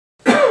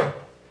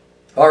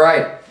All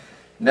right.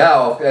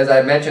 Now, as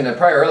I mentioned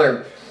probably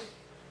earlier,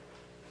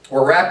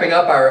 we're wrapping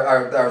up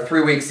our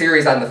 3-week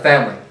series on the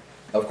family.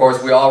 Of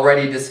course, we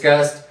already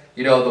discussed,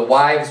 the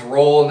wife's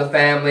role in the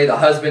family, the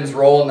husband's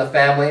role in the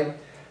family,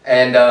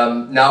 and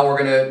now we're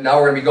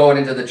gonna be going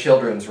into the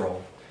children's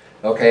role.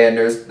 Okay, and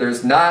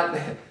there's not.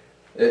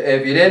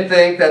 If you didn't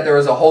think that there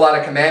was a whole lot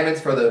of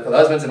commandments for the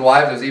husbands and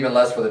wives, there's even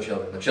less for the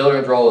children. The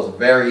children's role is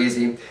very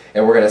easy,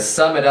 and we're going to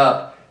sum it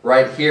up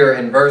right here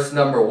in verse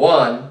number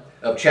 1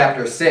 of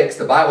chapter 6.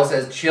 The Bible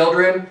says,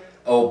 "Children,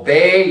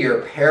 obey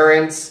your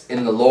parents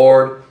in the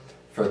Lord,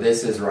 for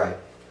this is right."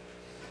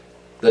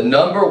 The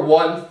number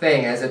one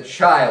thing as a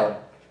child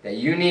that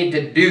you need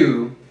to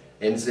do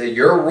in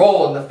your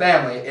role in the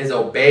family is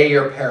obey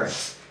your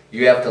parents.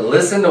 You have to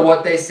listen to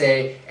what they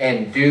say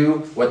and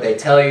do what they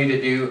tell you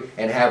to do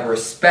and have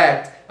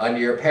respect unto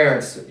your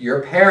parents.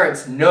 Your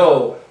parents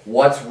know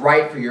what's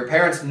right for you. Your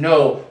parents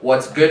know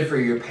what's good for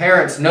you. Your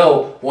parents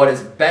know what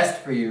is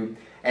best for you.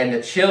 And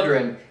the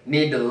children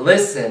need to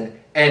listen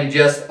and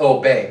just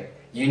obey.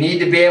 You need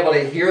to be able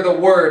to hear the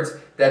words,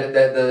 that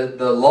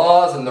the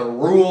laws and the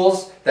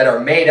rules that are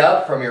made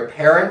up from your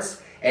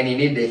parents, and you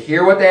need to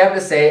hear what they have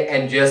to say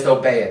and just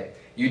obey it.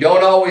 You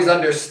don't always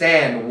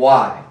understand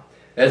why.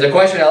 There's a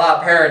question a lot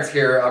of parents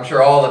hear, I'm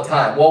sure, all the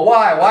time. Well,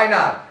 why? Why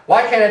not?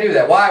 Why can't I do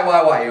that? Why?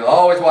 You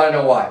always want to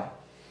know why.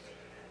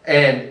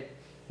 And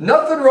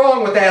nothing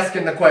wrong with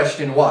asking the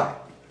question why.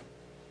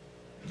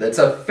 That's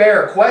a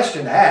fair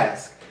question to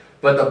ask.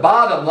 But the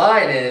bottom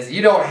line is,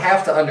 you don't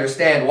have to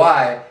understand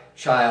why,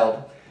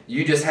 child.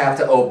 You just have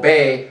to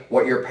obey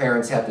what your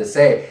parents have to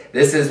say.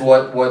 This is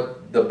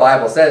what the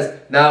Bible says.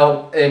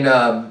 Now, in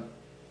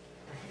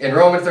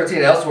Romans 13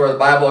 and elsewhere, the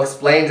Bible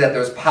explains that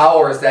there's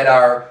powers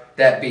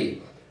that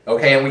be.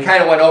 Okay, and we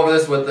kind of went over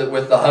this with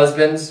the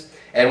husbands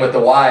and with the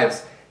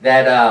wives,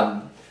 that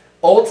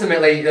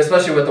ultimately,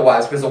 especially with the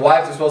wives, because the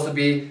wives are supposed to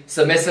be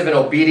submissive and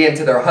obedient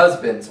to their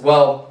husbands.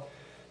 Well,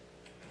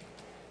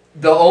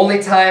 the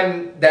only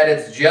time that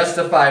it's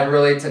justified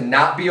really to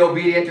not be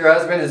obedient to your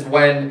husband is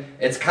when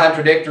it's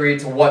contradictory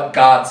to what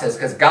God says,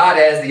 because God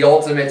has the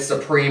ultimate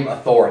supreme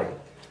authority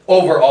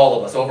over all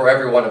of us, over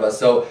every one of us.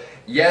 So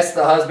yes,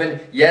 the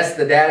husband, yes,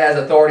 the dad has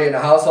authority in the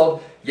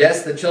household.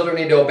 Yes, the children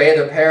need to obey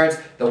their parents.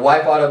 The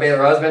wife ought to obey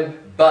her husband.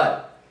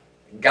 But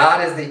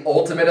God is the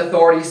ultimate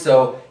authority.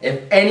 So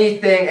if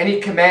anything,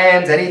 any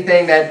commands,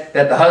 anything that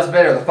the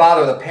husband or the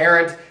father or the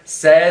parent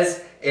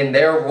says in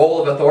their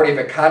role of authority, if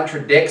it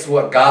contradicts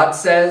what God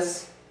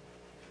says,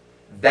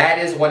 that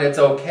is when it's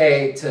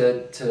okay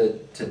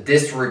to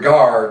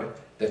disregard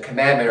the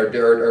commandment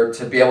or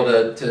to be able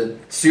to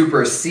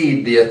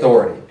supersede the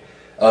authority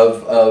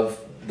of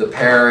the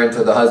parent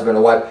or the husband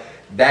or wife.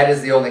 That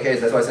is the only case.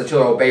 That's why I said,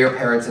 children, obey your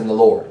parents in the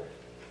Lord.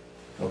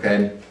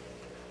 Okay?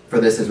 For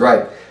this is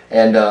right.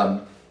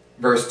 And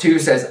verse 2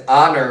 says,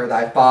 honor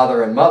thy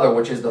father and mother,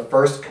 which is the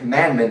first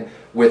commandment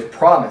with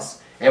promise.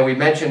 And we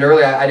mentioned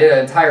earlier, I did an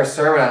entire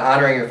sermon on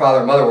honoring your father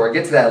and mother, where I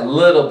get to that a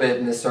little bit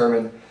in this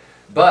sermon.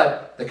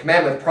 But the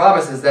commandment with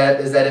promise is that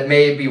it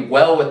may be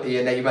well with thee,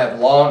 and that you may have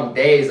long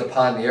days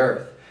upon the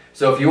earth.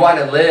 So if you want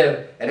to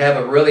live and have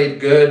a really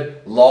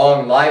good,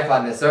 long life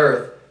on this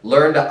earth,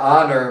 learn to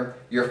honor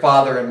your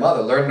father and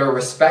mother. Learn to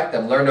respect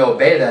them. Learn to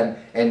obey them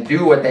and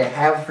do what they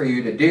have for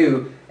you to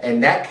do.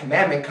 And that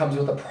commandment comes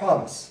with a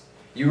promise.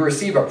 You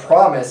receive a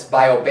promise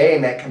by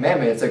obeying that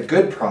commandment. It's a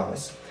good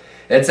promise.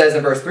 It says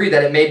in verse 3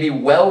 that it may be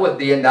well with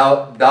thee and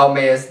thou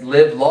mayest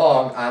live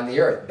long on the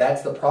earth.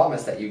 That's the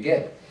promise that you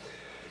get.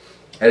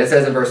 And it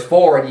says in verse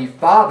 4, and ye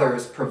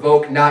fathers,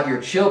 provoke not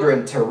your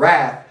children to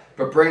wrath,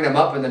 but bring them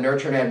up in the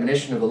nurture and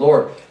admonition of the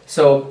Lord.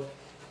 So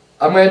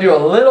I'm going to do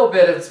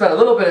spend a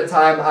little bit of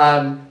time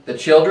on the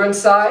children's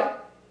side.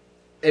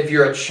 If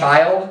you're a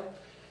child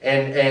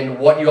and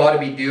what you ought to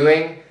be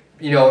doing,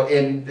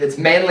 it's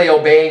mainly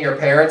obeying your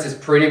parents is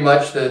pretty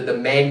much the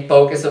main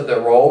focus of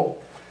the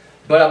role.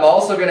 But I'm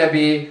also going to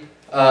be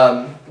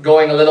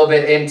going a little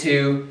bit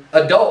into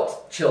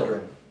adult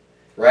children,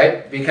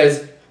 right?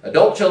 Because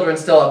adult children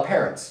still have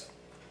parents.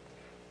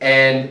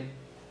 And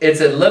it's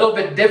a little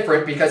bit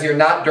different because you're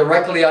not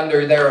directly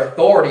under their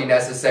authority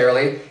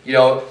necessarily.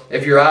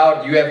 If you're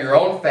out, you have your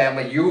own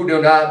family, you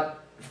do not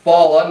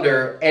fall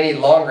under any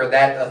longer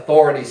that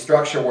authority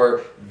structure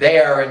where they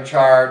are in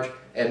charge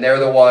and they're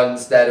the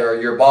ones that are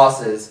your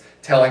bosses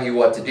telling you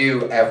what to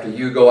do after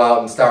you go out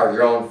and start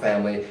your own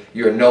family.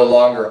 You're no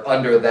longer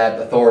under that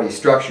authority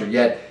structure.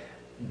 Yet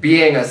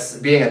being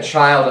a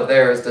child of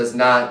theirs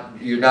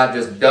you're not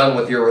just done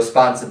with your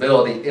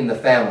responsibility in the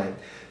family.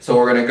 So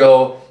we're going to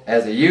go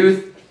as a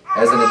youth,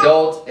 as an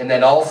adult, and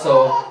then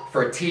also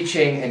for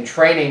teaching and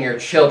training your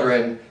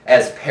children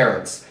as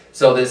parents.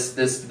 So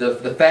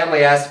the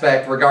family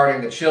aspect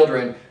regarding the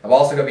children, I'm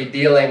also going to be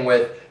dealing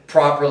with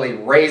properly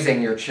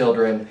raising your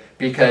children,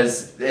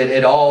 because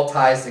it all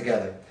ties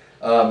together.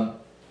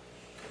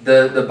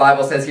 The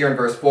Bible says here in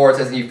verse 4, it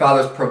says, "Ye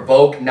fathers,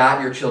 provoke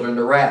not your children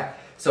to wrath."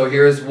 So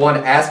here's one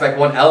aspect,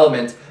 one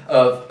element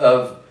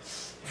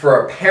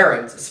for a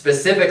parent,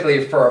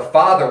 specifically for a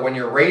father, when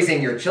you're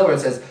raising your children,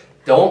 it says,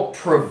 don't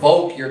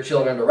provoke your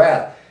children to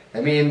wrath.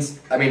 That means,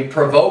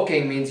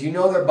 provoking means you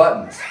know their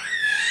buttons.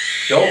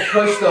 Don't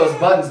push those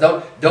buttons.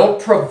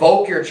 Don't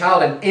provoke your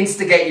child and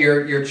instigate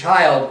your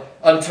child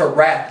unto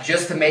wrath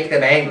just to make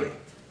them angry.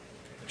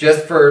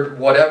 Just for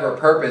whatever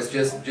purpose,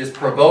 just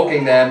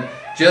provoking them,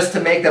 just to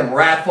make them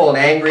wrathful and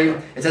angry.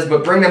 It says,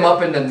 but bring them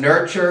up in the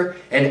nurture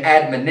and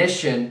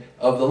admonition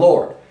of the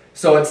Lord.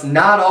 So it's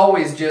not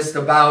always just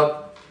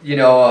about,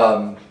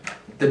 the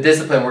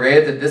discipline. We're going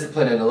to get to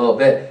discipline in a little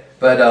bit.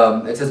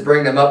 But it says,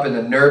 bring them up in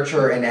the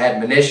nurture and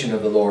admonition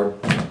of the Lord.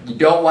 You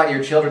don't want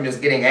your children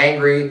just getting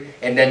angry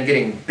and then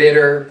getting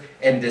bitter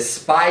and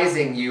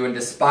despising you and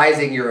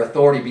despising your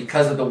authority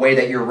because of the way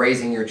that you're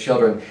raising your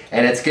children.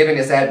 And it's giving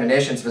this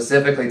admonition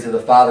specifically to the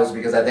fathers,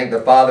 because I think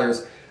the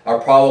fathers are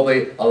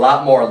probably a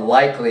lot more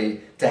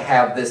likely to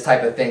have this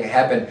type of thing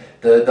happen.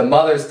 The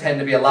mothers tend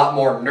to be a lot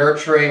more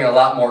nurturing, a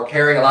lot more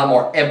caring, a lot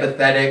more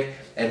empathetic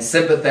and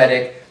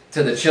sympathetic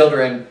to the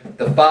children.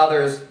 The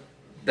fathers,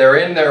 they're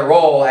in their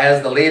role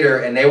as the leader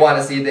and they want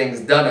to see things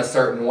done a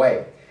certain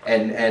way.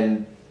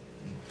 And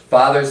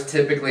fathers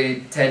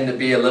typically tend to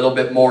be a little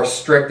bit more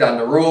strict on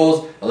the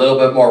rules, a little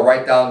bit more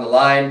right down the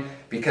line,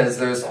 because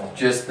there's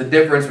just the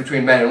difference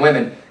between men and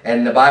women.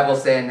 And the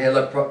Bible's saying, hey,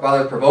 look,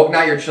 fathers, provoke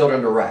not your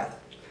children to wrath.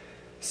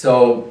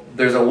 So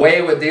there's a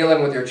way with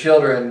dealing with your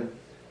children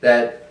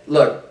that,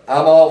 look,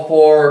 I'm all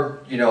for,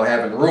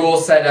 having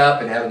rules set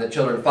up and having the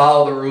children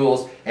follow the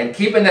rules and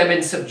keeping them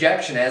in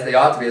subjection as they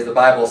ought to be, as the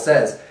Bible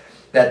says,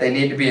 that they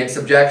need to be in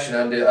subjection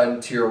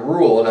unto your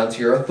rule and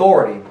unto your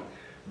authority.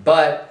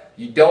 But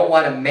you don't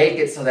want to make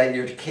it so that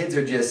your kids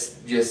are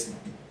just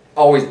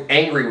always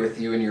angry with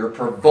you and you're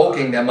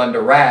provoking them unto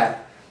wrath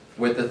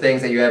with the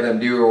things that you have them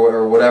do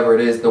or whatever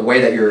it is, the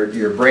way that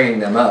you're bringing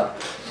them up.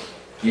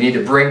 You need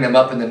to bring them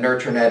up in the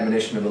nurture and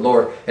admonition of the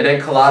Lord. And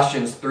then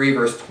Colossians 3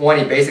 verse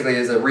 20 basically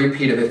is a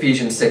repeat of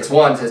Ephesians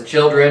 6:1. It says,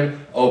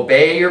 children,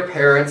 obey your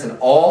parents in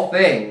all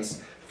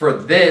things, for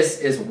this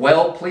is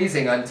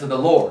well-pleasing unto the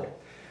Lord.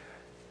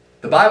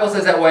 The Bible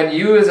says that when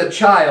you as a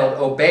child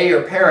obey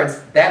your parents,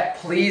 that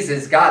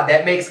pleases God.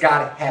 That makes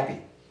God happy.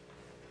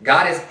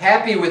 God is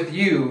happy with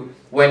you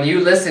when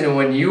you listen and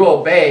when you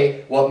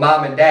obey what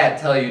mom and dad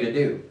tell you to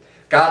do.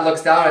 God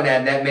looks down on that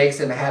and that makes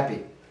him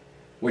happy,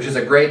 which is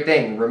a great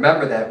thing.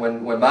 Remember that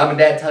when mom and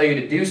dad tell you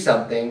to do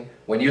something,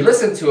 when you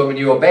listen to them and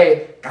you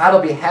obey, God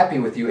will be happy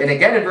with you. And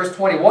again in verse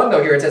 21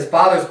 though here it says,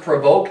 fathers,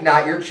 provoke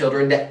not your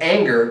children to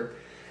anger,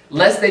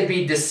 lest they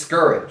be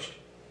discouraged.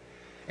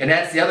 And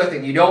that's the other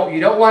thing. You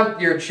don't want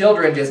your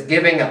children just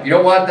giving up. You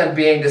don't want them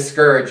being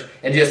discouraged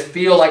and just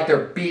feel like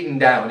they're beaten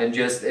down and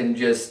just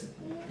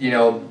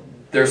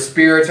their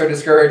spirits are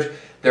discouraged.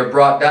 They're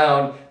brought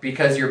down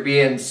because you're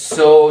being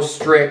so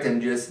strict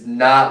and just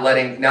not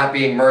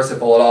being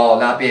merciful at all,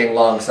 not being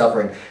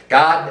long-suffering.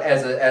 God,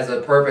 as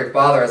a perfect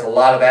father, has a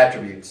lot of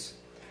attributes.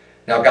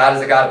 Now, God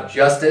is a God of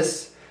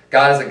justice.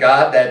 God is a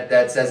God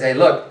that says, hey,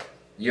 look,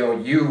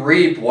 you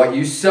reap what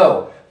you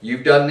sow.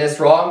 You've done this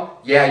wrong,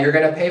 yeah, you're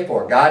going to pay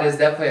for it. God is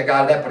definitely a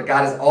God of that, but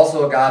God is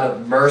also a God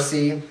of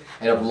mercy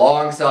and of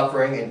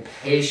long-suffering and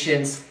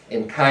patience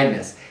and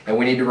kindness. And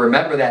we need to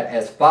remember that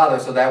as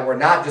fathers so that we're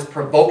not just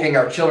provoking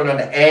our children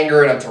unto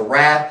anger and unto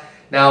wrath.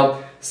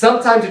 Now,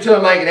 sometimes your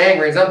children might get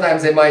angry and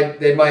sometimes they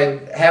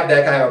might have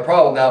that kind of a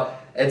problem. Now,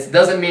 it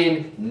doesn't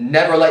mean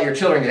never let your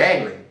children get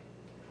angry.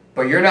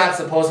 But you're not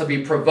supposed to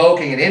be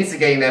provoking and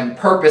instigating them,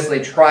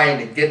 purposely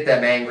trying to get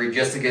them angry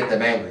just to get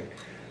them angry.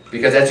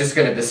 Because that's just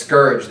going to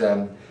discourage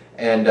them.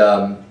 And,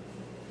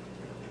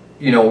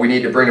 we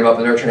need to bring them up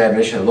in the nurture and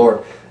admonition of the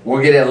Lord.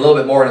 We'll get in a little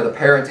bit more into the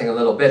parenting a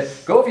little bit.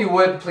 Go, if you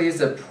would, please,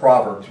 to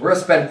Proverbs. We're going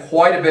to spend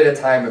quite a bit of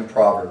time in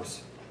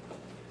Proverbs.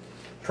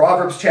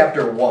 Proverbs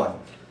chapter 1.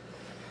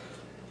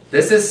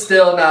 This is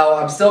still now,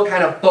 I'm still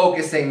kind of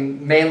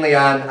focusing mainly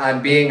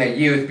on being a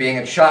youth, being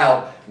a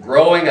child,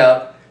 growing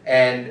up,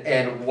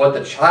 and what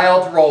the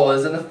child's role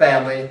is in the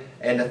family,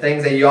 and the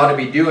things that you ought to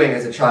be doing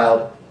as a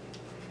child,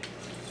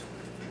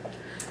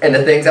 and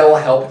the things that will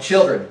help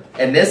children.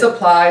 And this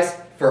applies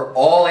for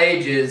all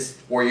ages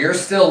where you're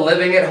still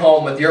living at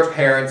home with your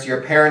parents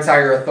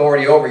are your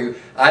authority over you.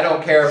 I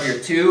don't care if you're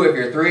 2, if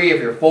you're 3,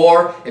 if you're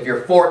 4, if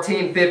you're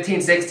 14, 15,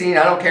 16,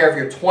 I don't care if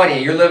you're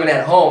 20, you're living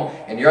at home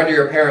and you're under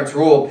your parents'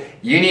 rule.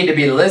 You need to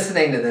be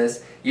listening to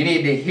this. You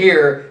need to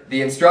hear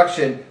the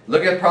instruction.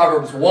 Look at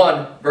Proverbs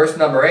 1, verse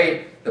number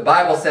 8. The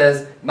Bible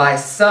says, my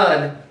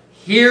son,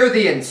 hear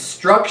the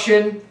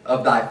instruction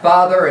of thy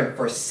father, and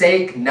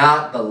forsake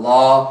not the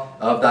law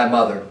of thy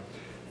mother.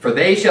 For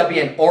they shall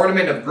be an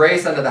ornament of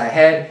grace unto thy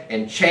head,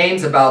 and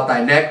chains about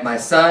thy neck, my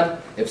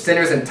son. If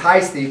sinners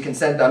entice thee,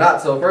 consent thou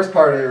not. So the first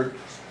part of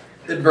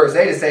in verse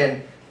 8 is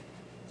saying,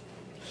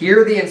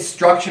 hear the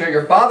instruction, or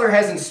your father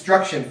has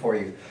instruction for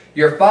you.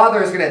 Your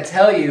father is going to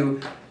tell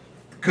you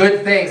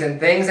good things and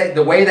things that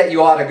the way that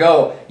you ought to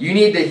go. You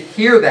need to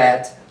hear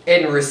that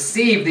and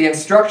receive the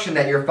instruction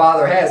that your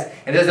father has.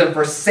 And it says,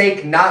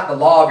 forsake not the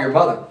law of your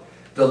mother.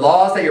 The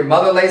laws that your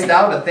mother lays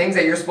down, the things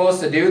that you're supposed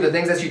to do, the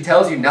things that she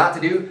tells you not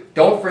to do,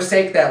 don't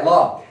forsake that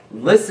law.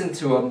 Listen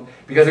to them,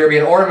 because there will be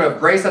an ornament of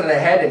grace on thy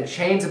head and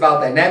chains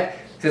about thy neck.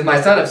 It says,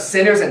 my son, if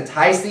sinners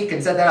entice thee,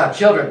 consent thou not.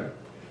 Children,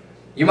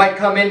 you might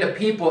come into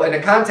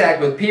contact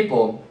with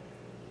people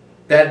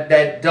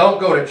that don't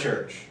go to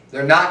church.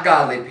 They're not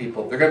godly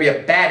people. They're going to be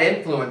a bad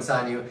influence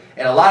on you.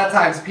 And a lot of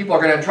times people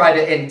are going to try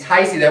to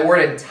entice you. That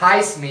word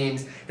entice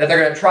means that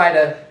they're going to try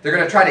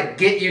to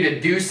get you to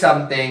do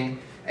something.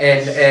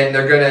 And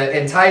they're going to,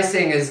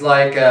 enticing is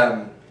like,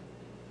 they're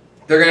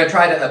going to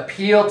try to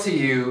appeal to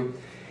you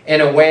in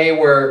a way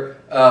where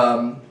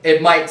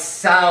it might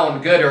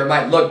sound good or it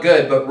might look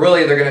good, but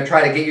really they're going to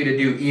try to get you to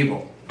do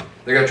evil.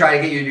 They're going to try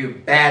to get you to do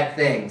bad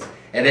things.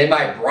 And they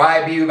might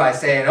bribe you by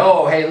saying,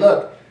 oh, hey,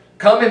 look,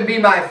 come and be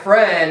my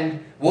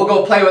friend. We'll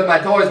go play with my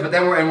toys, but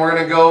then we're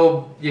going to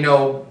go, you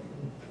know,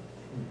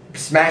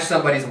 smash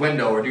somebody's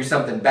window or do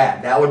something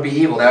bad. That would be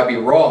evil. That would be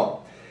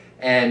wrong.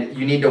 And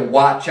you need to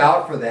watch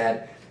out for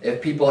that.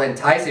 If people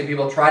entice you,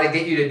 people try to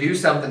get you to do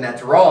something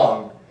that's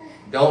wrong,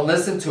 don't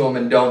listen to them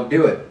and don't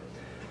do it.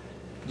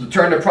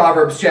 Turn to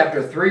Proverbs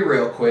chapter 3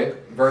 real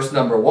quick. Verse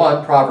number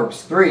 1,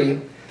 Proverbs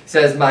 3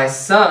 says, my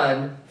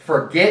son,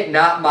 forget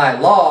not my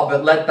law,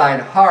 but let thine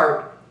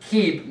heart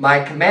keep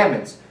my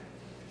commandments.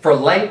 For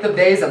length of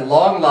days and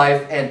long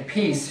life and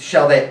peace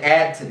shall they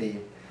add to thee.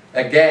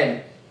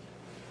 Again,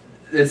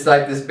 it's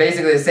like this,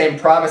 basically the same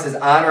promise as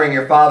honoring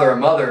your father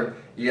and mother.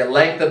 You get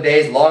length of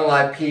days, long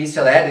life, peace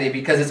shall they add to thee,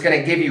 because it's going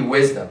to give you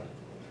wisdom.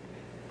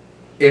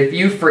 If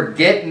you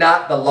forget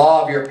not the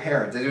law of your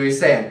parents, that's what he's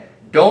saying.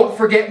 Don't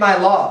forget my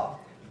law.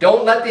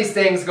 Don't let these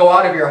things go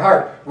out of your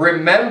heart.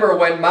 Remember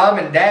when mom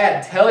and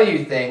dad tell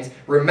you things.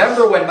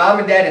 Remember when mom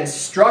and dad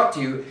instruct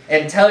you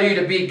and tell you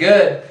to be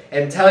good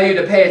and tell you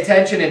to pay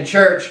attention in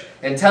church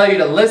and tell you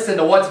to listen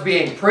to what's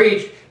being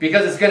preached,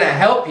 because it's going to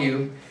help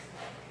you.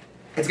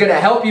 It's going to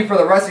help you for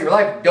the rest of your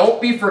life.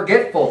 Don't be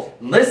forgetful.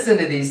 Listen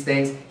to these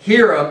things,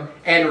 hear them,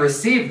 and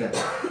receive them.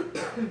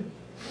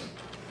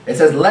 It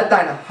says, let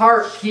thine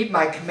heart keep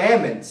my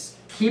commandments.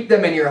 Keep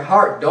them in your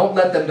heart. Don't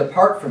let them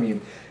depart from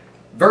you.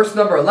 Verse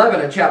number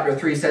 11 of chapter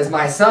 3 says,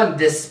 my son,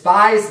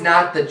 despise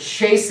not the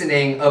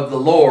chastening of the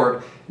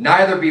Lord,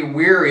 neither be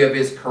weary of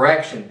his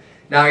correction.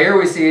 Now here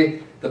we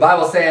see the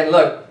Bible saying,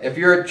 look, if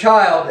you're a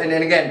child, and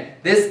then again,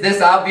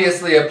 this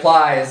obviously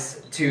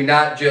applies to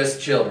not just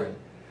children.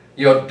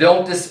 You know,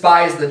 don't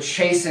despise the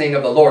chastening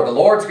of the Lord. The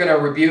Lord's going to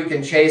rebuke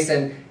and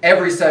chasten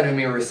every son whom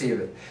he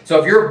receiveth. So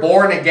if you're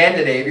born again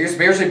today, if you're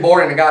spiritually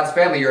born into God's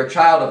family, you're a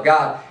child of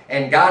God,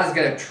 and God is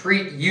going to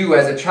treat you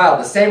as a child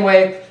the same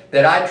way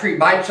that I treat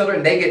my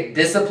children. They get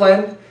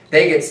disciplined,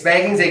 they get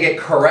spankings, they get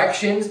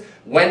corrections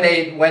when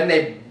they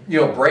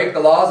break the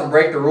laws and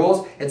break the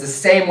rules. It's the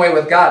same way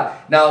with God.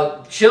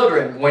 Now,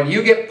 children, when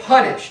you get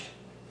punished,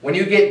 when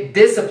you get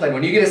disciplined,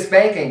 when you get a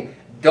spanking,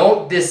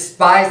 don't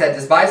despise that.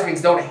 Despise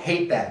means don't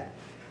hate that.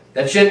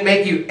 That shouldn't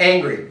make you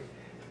angry.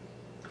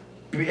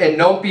 And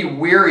don't be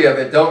weary of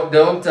it. Don't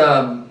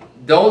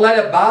let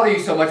it bother you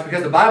so much,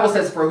 because the Bible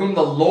says, for whom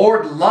the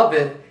Lord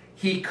loveth,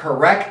 he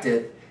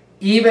correcteth,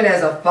 even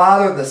as a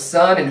father the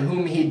son in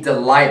whom he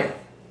delighteth.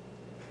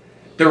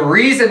 The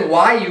reason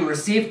why you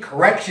receive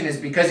correction is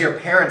because your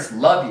parents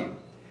love you.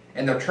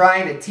 And they're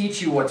trying to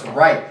teach you what's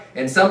right.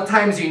 And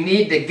sometimes you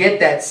need to get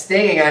that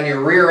stinging on your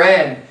rear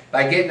end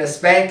by getting a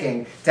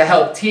spanking to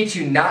help teach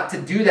you not to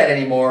do that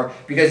anymore,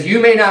 because you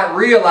may not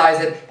realize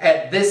it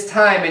at this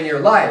time in your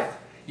life.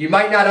 You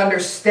might not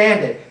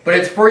understand it, but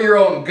it's for your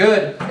own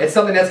good. It's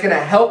something that's going to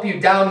help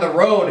you down the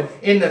road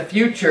in the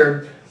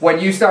future when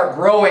you start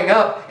growing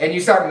up and you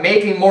start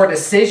making more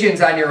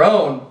decisions on your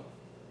own.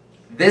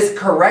 This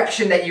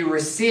correction that you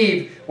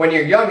receive when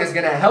you're young is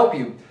going to help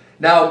you.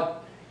 Now,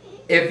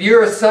 if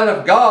you're a son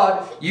of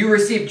God, you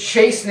receive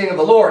chastening of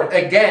the Lord.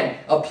 Again,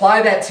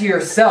 apply that to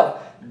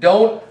yourself.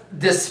 Don't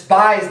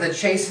despise the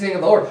chastening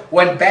of the Lord.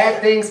 When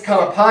bad things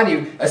come upon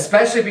you,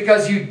 especially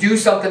because you do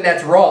something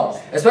that's wrong,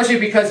 especially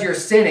because you're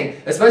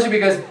sinning, especially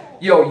because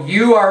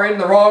you are in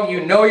the wrong,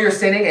 you know you're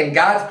sinning, and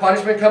God's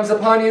punishment comes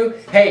upon you,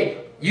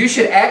 hey, you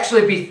should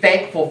actually be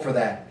thankful for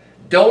that.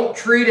 Don't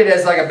treat it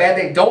as like a bad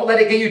thing. Don't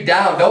let it get you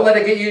down. Don't let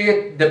it get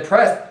you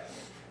depressed.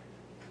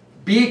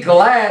 Be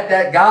glad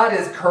that God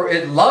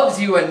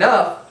loves you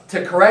enough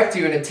to correct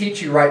you and to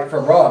teach you right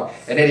from wrong.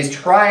 And that He's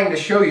trying to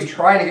show you, He's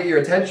trying to get your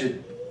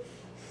attention.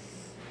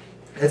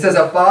 It says,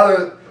 a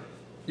father,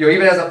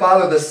 even as a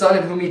father, the son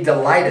in whom he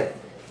delighteth.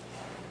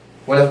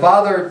 When a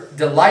father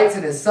delights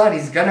in his son,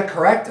 he's going to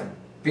correct him.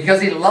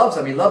 Because he loves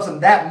him. He loves him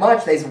that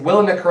much that he's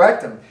willing to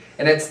correct him.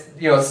 And it's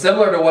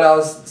similar to what I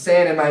was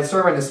saying in my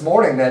sermon this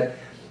morning, that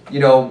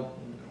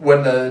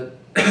when the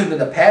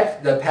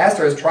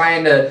pastor is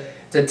trying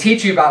to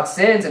teach you about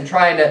sins and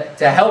trying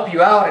to help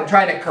you out and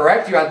trying to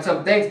correct you on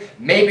some things,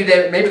 maybe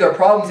there are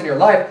problems in your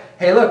life.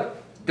 Hey, look,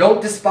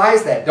 don't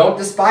despise that. Don't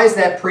despise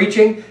that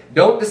preaching.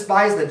 Don't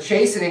despise the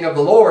chastening of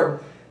the Lord,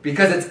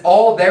 because it's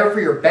all there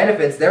for your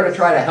benefit. It's there to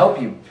try to help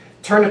you.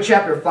 Turn to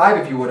chapter 5,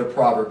 if you would, of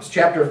Proverbs.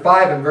 Chapter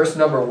 5 and verse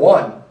number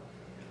 1.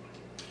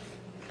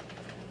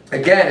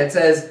 Again, it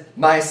says,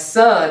 my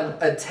son,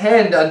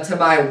 attend unto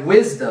my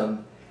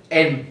wisdom,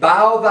 and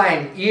bow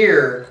thine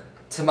ear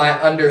to my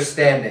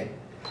understanding.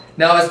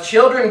 Now, as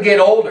children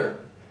get older,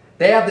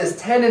 they have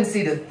this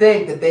tendency to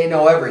think that they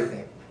know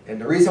everything. And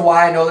the reason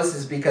why I know this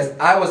is because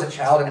I was a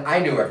child and I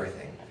knew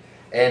everything.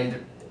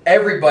 And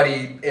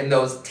everybody in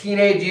those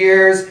teenage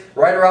years,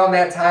 right around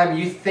that time,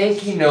 you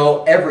think you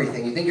know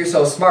everything. You think you're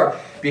so smart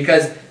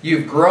because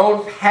you've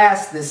grown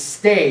past this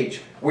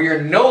stage where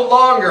you're no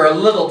longer a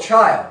little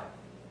child.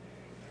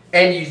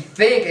 And you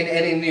think, and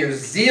in your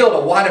zeal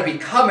to want to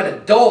become an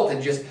adult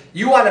and just,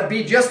 you want to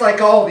be just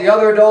like all the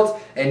other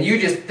adults, and you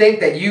just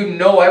think that you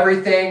know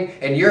everything,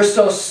 and you're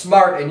so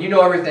smart and you know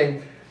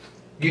everything.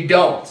 You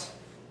don't.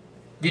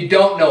 You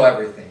don't know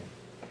everything.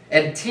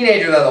 And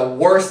teenagers are the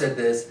worst at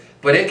this,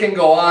 but it can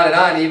go on and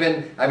on,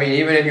 even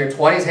in your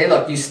 20s. Hey,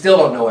 look, you still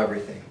don't know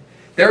everything.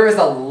 There is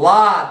a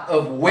lot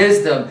of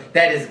wisdom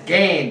that is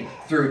gained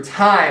through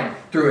time,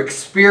 through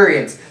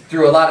experience,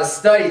 through a lot of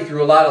study,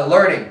 through a lot of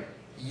learning.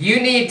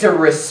 You need to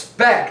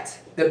respect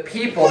the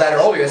people that are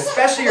older,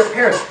 especially your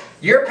parents.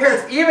 Your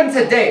parents, even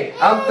today,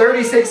 I'm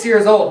 36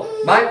 years old.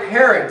 My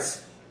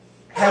parents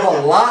have a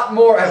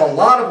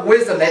lot of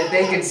wisdom that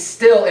they can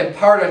still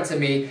impart unto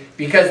me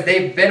because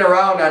they've been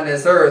around on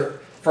this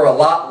earth for a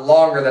lot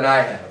longer than I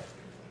have.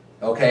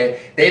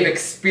 Okay? They've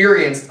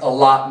experienced a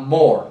lot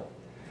more.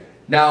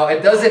 Now,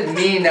 it doesn't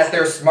mean that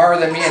they're smarter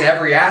than me in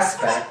every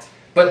aspect,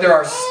 but there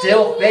are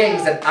still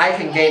things that I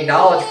can gain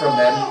knowledge from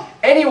them.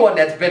 Anyone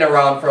that's been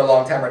around for a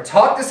long time, or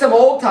talk to some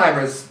old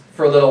timers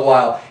for a little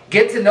while.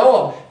 Get to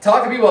know them.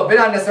 Talk to people who have been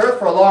on this earth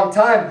for a long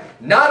time.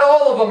 Not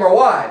all of them are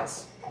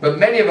wise, but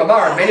many of them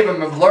are. And many of them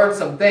have learned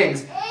some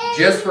things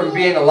just from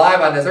being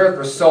alive on this earth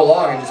for so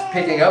long and just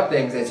picking up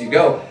things as you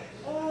go.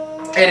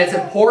 And it's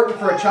important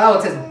for a child.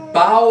 It says,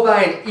 bow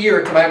thine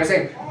ear to my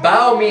understanding.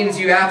 Bow means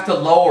you have to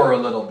lower a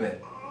little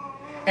bit.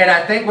 And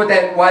I think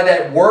why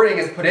that wording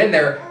is put in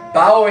there,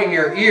 bowing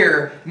your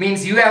ear,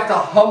 means you have to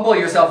humble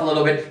yourself a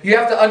little bit. You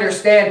have to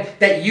understand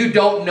that you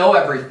don't know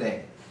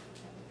everything.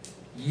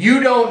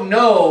 You don't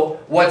know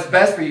what's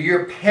best for you.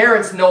 Your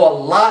parents know a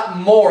lot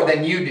more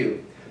than you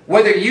do.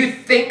 Whether you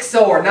think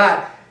so or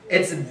not,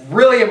 it's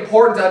really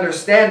important to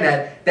understand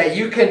that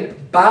you can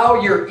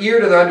bow your ear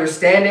to their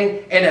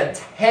understanding and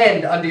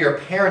attend unto your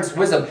parents'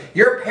 wisdom.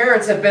 Your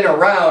parents have been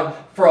around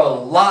for a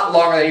lot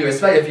longer than you.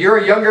 Especially if you're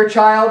a younger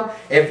child,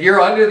 if you're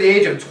under the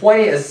age of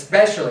 20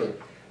 especially.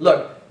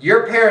 Look,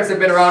 your parents have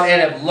been around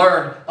and have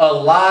learned a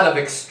lot of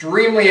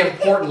extremely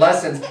important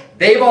lessons.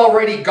 They've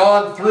already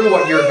gone through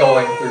what you're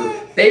going through.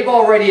 They've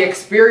already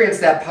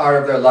experienced that part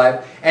of their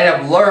life and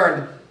have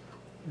learned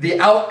the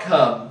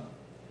outcome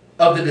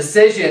of the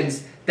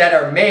decisions that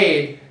are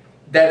made,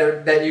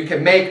 that you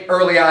can make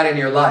early on in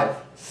your life.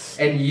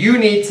 And you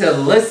need to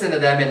listen to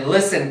them and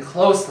listen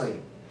closely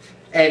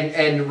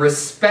and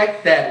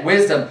respect that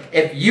wisdom.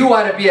 If you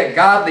want to be a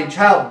godly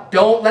child,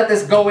 don't let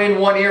this go in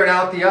one ear and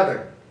out the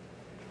other.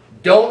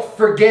 Don't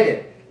forget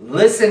it.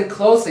 Listen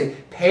closely.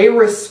 Pay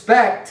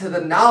respect to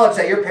the knowledge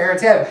that your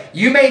parents have.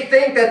 You may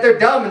think that they're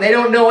dumb and they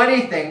don't know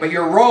anything, but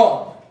you're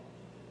wrong.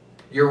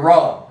 You're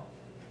wrong.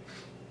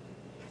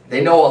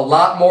 They know a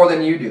lot more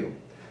than you do.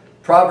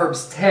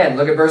 Proverbs 10,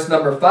 look at verse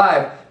number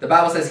 5. The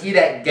Bible says, he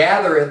that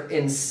gathereth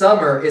in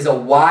summer is a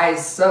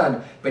wise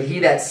son, but he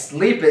that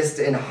sleepeth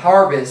in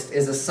harvest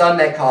is a son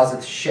that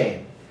causeth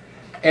shame.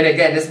 And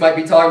again, this might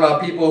be talking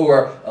about people who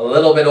are a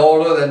little bit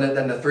older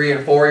than the 3-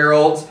 and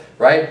 4-year-olds,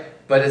 right?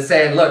 But it's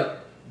saying, look,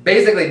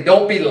 basically,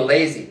 don't be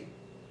lazy.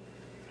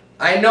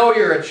 I know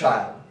you're a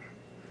child.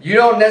 You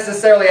don't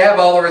necessarily have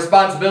all the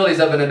responsibilities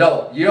of an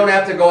adult. You don't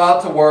have to go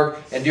out to work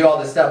and do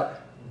all this stuff.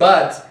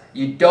 But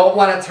you don't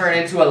want to turn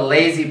into a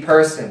lazy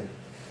person.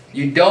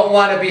 You don't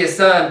want to be a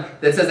son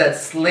that says that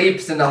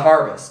sleeps in the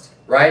harvest,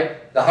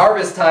 right? The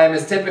harvest time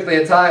is typically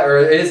a time, or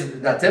it is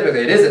not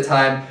typically, it is a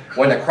time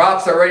when the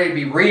crops are ready to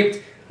be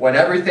reaped, when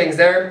everything's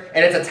there,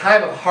 and it's a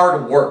time of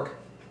hard work.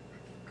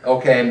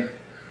 Okay?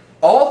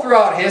 All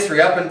throughout history,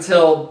 up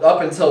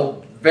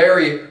until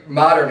very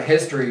modern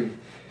history,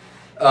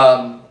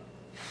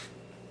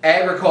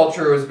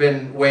 agriculture has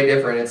been way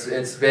different.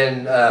 It's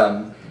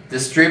been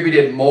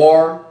distributed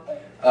more,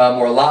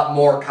 or a lot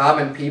more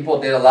common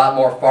people did a lot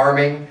more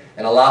farming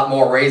and a lot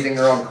more raising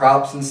their own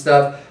crops and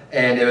stuff.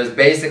 And it was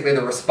basically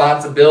the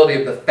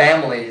responsibility of the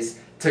families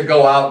to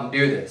go out and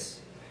do this.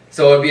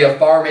 So it would be a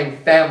farming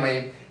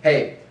family.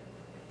 Hey,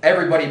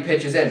 everybody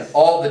pitches in.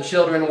 All the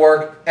children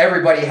work.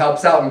 Everybody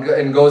helps out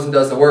and goes and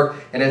does the work.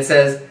 And it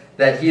says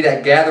that he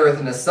that gathereth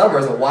in the summer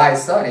is a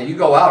wise son. And you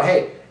go out,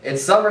 hey,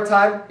 it's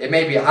summertime. It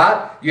may be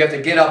hot. You have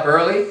to get up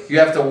early. You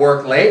have to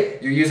work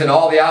late. You're using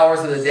all the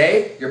hours of the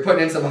day. You're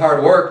putting in some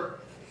hard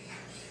work.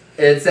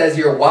 It says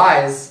you're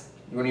wise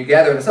when you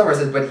gather in the summer. It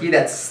says, but he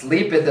that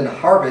sleepeth in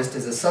harvest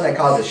is a son that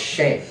causes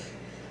shame.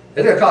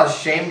 Isn't it cause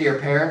shame to your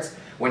parents?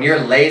 When you're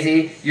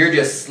lazy, you're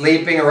just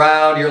sleeping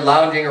around, you're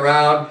lounging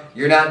around,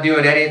 you're not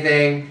doing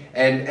anything,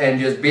 and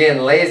just being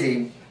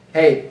lazy.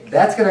 Hey,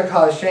 that's going to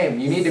cause shame.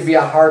 You need to be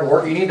a hard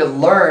worker. You need to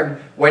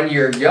learn when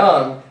you're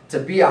young to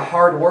be a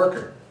hard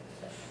worker.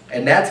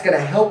 And that's going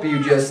to help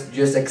you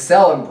just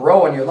excel and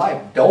grow in your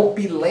life. Don't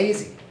be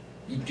lazy.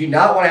 You do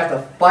not want to have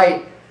to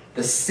fight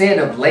the sin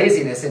of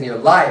laziness in your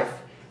life.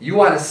 You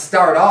want to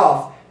start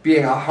off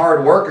being a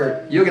hard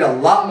worker. You'll get a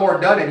lot more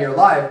done in your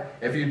life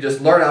if you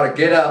just learn how to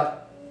get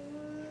up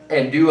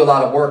and do a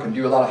lot of work and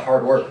do a lot of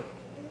hard work.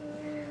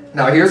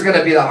 Now here's going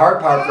to be the hard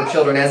part for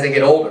children as they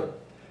get older.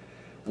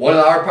 One of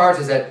the hard parts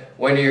is that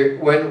when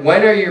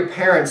are your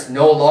parents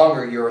no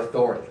longer your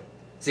authority?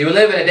 See, we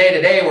live in a day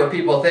today where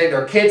people think,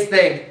 or kids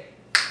think,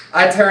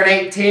 I turn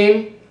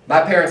 18,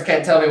 my parents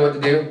can't tell me what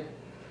to do.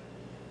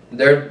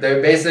 They're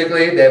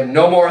basically, they have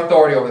no more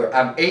authority over there.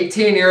 I'm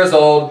 18 years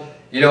old,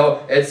 you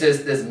know, it's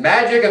just this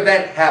magic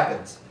event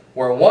happens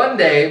where one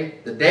day,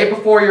 the day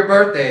before your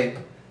birthday,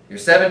 you're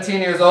 17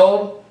 years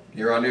old,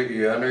 you're under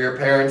your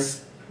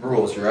parents'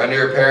 rules, you're under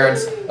your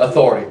parents'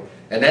 authority.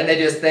 And then they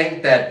just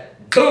think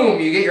that,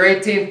 boom, you get your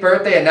 18th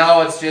birthday and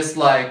now it's just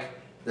like,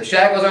 the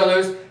shackles are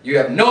loose, you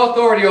have no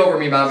authority over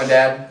me, Mom and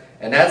Dad,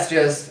 and that's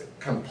just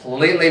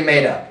completely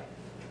made up.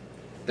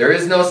 There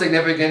is no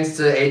significance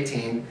to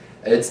 18.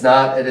 It is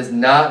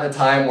not a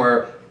time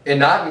where, and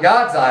not in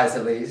God's eyes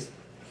at least,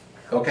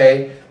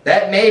 okay?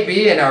 That may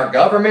be in our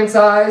government's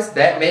eyes,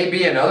 that may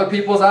be in other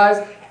people's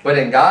eyes, but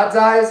in God's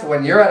eyes,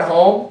 when you're at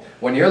home,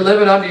 when you're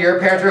living under your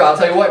parents' roof, I'll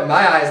tell you what, in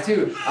my eyes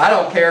too, I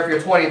don't care if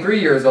you're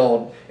 23 years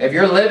old. If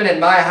you're living in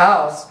my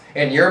house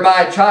and you're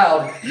my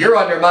child, you're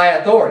under my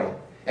authority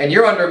and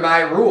you're under my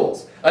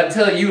rules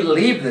until you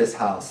leave this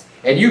house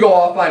and you go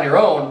off on your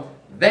own.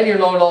 Then you're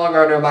no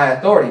longer under my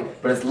authority.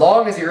 But as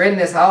long as you're in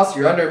this house,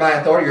 you're under my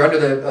authority, you're under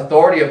the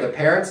authority of the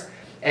parents.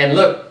 And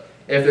look,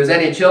 if there's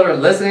any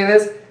children listening to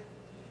this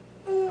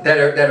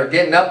that are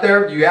getting up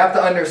there, you have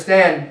to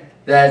understand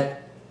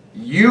that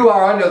you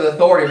are under the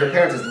authority of your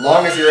parents as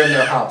long as you're in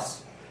their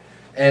house.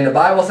 And the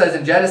Bible says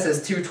in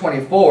Genesis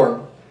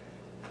 2:24,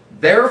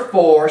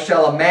 therefore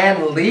shall a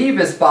man leave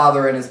his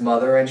father and his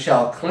mother, and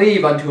shall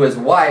cleave unto his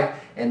wife,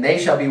 and they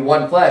shall be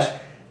one flesh.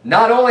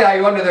 Not only are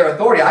you under their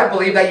authority, I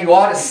believe that you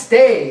ought to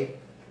stay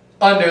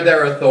under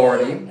their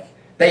authority.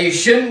 That you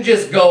shouldn't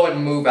just go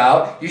and move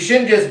out. You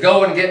shouldn't just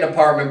go and get an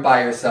apartment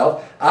by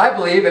yourself. I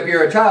believe if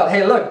you're a child,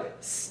 hey look,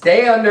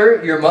 stay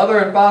under your mother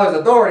and father's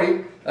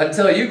authority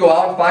until you go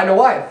out and find a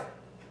wife.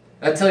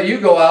 Until you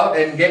go out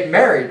and get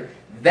married.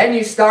 Then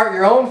you start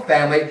your own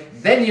family.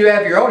 Then you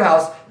have your own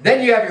house.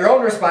 Then you have your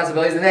own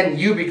responsibilities. And then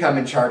you become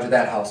in charge of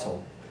that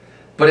household.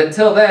 But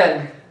until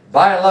then,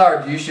 by and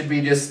large, you should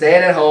be just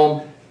staying at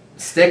home.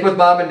 Stick with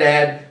Mom and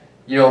Dad.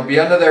 You know, be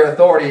under their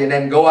authority. And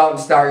then go out and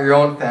start your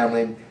own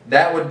family.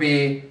 That would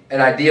be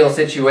an ideal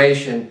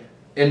situation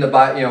in the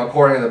Bible, you know,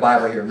 according to the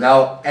Bible here.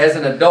 Now, as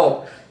an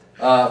adult,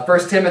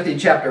 1 Timothy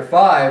chapter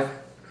 5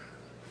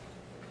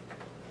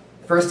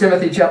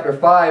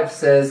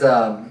 says,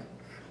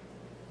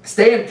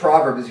 stay in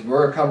Proverbs. We're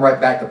going to come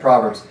right back to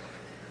Proverbs.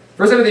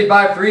 1 Timothy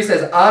 5:3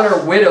 says,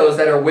 honor widows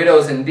that are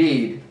widows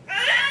indeed.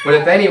 But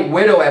if any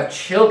widow have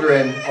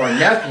children or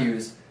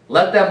nephews,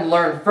 let them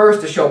learn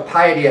first to show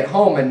piety at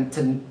home and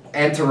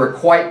to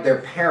requite their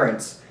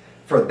parents.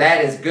 For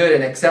that is good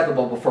and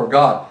acceptable before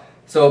God.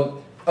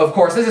 So, of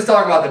course, this is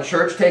talking about the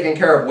church taking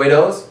care of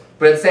widows.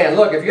 But it's saying,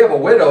 look, if you have a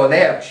widow and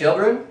they have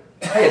children,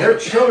 hey, their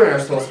children are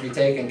supposed to be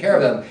taking care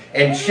of them.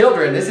 And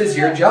children, this is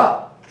your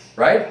job,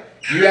 right?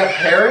 You have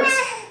parents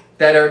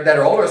that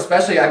are older,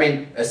 especially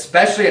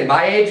in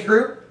my age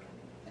group,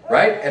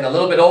 right? And a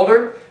little bit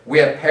older. We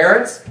have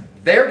parents.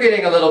 They're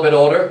getting a little bit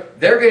older.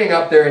 They're getting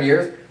up there in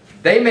years.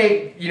 They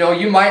may, you know,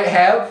 you might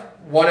have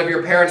one of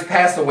your parents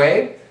pass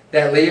away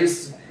that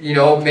leaves, you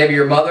know, maybe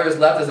your mother is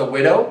left as a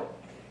widow.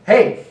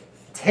 Hey,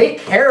 take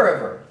care of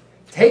her.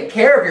 Take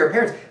care of your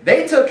parents.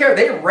 They took care.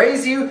 They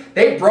raised you.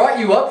 They brought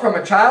you up from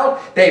a child.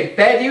 They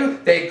fed you.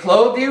 They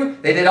clothed you.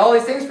 They did all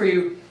these things for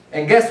you.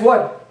 And guess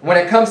what? When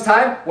it comes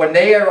time, when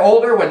they are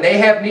older, when they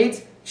have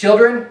needs,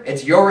 children,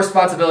 it's your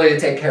responsibility to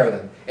take care of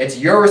them. It's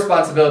your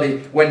responsibility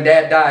when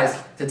Dad dies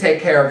to take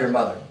care of your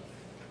mother.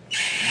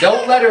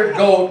 Don't let her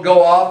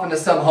go off into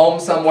some home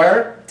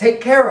somewhere.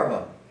 Take care of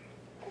them.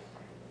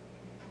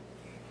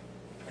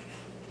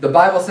 The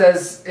Bible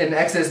says in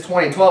Exodus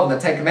 20:12 in the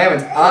Ten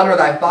Commandments, honor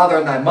thy father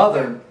and thy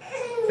mother,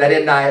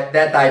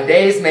 that thy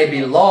days may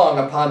be long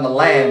upon the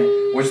land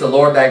which the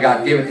Lord thy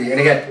God giveth thee. And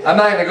again, I'm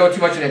not going to go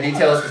too much into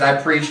details because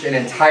I preached an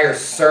entire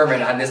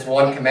sermon on this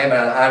one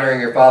commandment on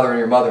honoring your father and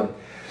your mother.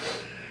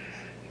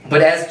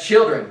 But as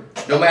children,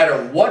 no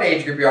matter what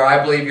age group you are,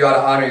 I believe you ought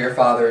to honor your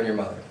father and your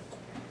mother.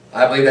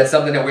 I believe that's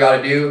something that we ought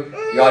to do.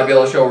 You ought to be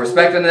able to show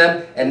respect in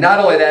them. And not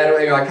only that,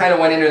 you know, I kind of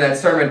went into that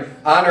sermon,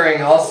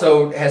 honoring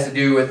also has to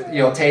do with, you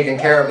know, taking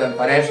care of them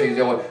financially. You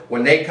know,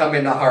 when they come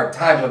into hard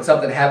times, when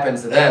something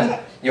happens to them,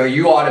 you know,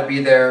 you ought to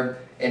be there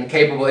and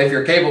capable, if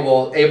you're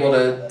capable, able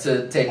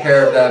to take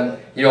care of them,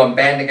 you know, and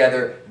band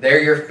together.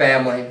 They're your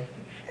family,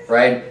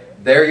 right?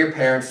 They're your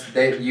parents.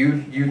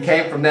 You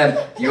came from them.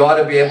 You ought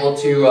to be able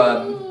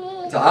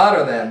to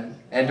honor them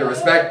and to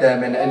respect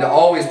them and to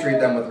always treat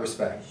them with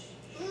respect.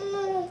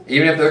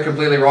 Even if they're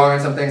completely wrong on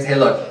some things, hey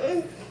look,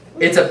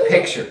 it's a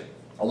picture.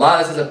 A lot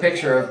of this is a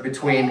picture of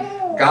between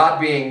God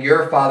being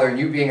your father and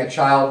you being a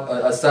child,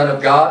 a son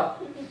of God.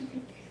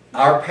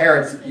 Our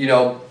parents, you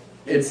know,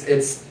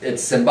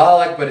 it's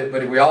symbolic,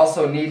 but we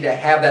also need to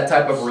have that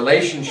type of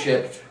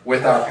relationship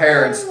with our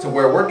parents to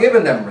where we're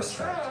giving them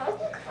respect.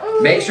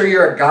 Make sure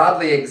you're a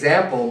godly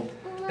example,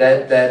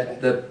 that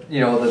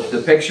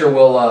the picture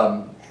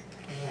will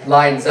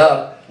lines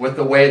up with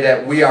the way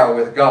that we are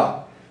with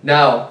God.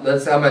 Now, I'm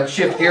going to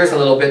shift gears a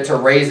little bit to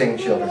raising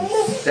children.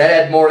 That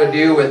had more to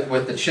do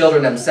with the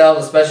children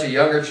themselves, especially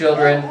younger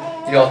children.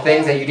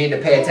 Things that you need to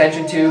pay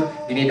attention to.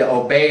 You need to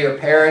obey your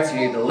parents. You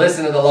need to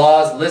listen to the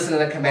laws, listen to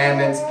the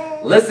commandments,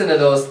 listen to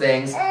those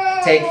things.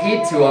 Take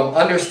heed to them.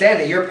 Understand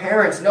that your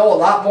parents know a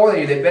lot more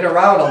than you. They've been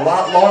around a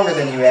lot longer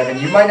than you have, and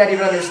you might not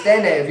even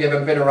understand that if you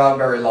haven't been around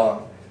very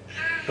long.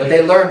 But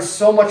they learn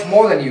so much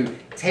more than you.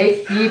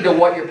 Take heed to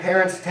what your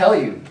parents tell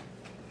you.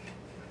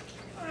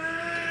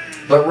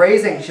 But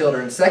raising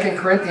children, 2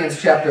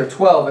 Corinthians chapter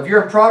 12. If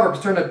you're in Proverbs,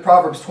 turn to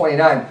Proverbs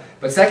 29.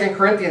 But 2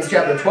 Corinthians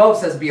chapter 12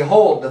 says,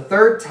 "Behold, the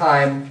third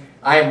time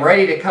I am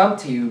ready to come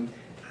to you,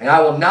 and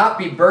I will not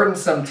be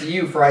burdensome to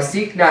you, for I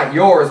seek not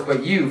yours,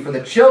 but you. For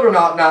the children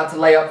ought not to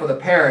lay up for the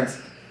parents,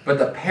 but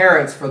the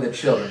parents for the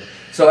children."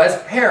 So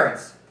as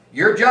parents,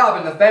 your job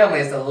in the family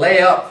is to lay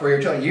up for your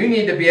children. You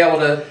need to be able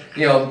to,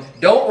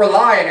 don't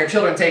rely on your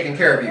children taking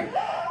care of you.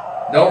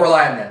 Don't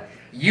rely on that.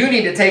 You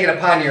need to take it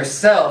upon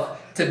yourself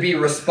to be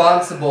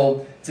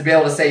responsible, to be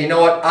able to say, you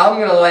know what, I'm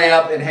going to lay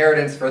up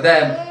inheritance for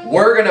them.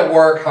 We're going to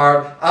work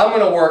hard. I'm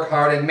going to work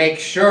hard and make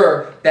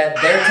sure that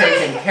they're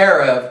taken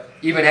care of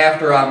even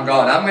after I'm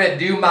gone. I'm going to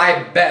do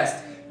my best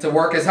to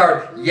work as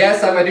hard.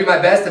 Yes, I'm going to do my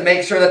best to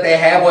make sure that they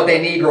have what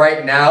they need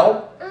right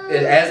now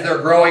as they're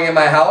growing in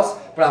my house.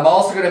 But I'm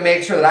also going to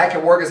make sure that I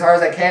can work as hard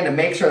as I can to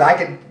make sure that I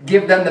can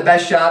give them the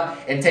best shot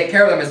and take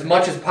care of them as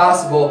much as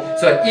possible,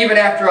 so that even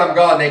after I'm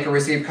gone, they can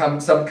receive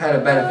some kind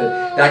of benefit.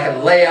 That I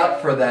can lay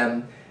up for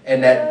them,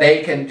 and that they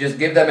can just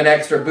give them an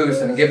extra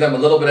boost and give them a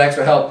little bit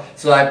extra help.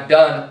 So I've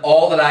done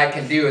all that I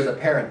can do as a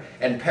parent.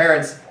 And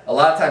parents, a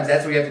lot of times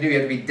that's what you have to do. You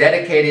have to be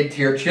dedicated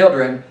to your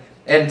children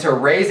and to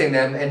raising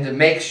them, and to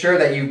make sure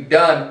that you've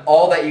done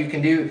all that you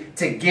can do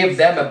to give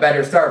them a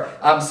better start.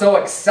 I'm so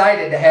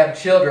excited to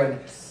have children,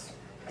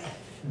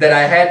 that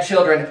I had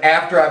children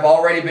after I've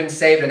already been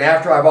saved and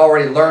after I've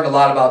already learned a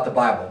lot about the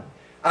Bible.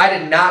 I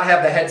did not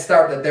have the head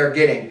start that they're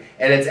getting.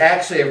 And it's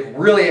actually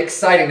really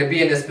exciting to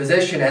be in this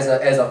position as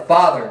a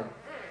father,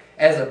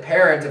 as a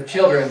parent of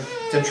children,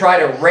 to try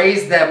to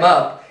raise them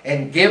up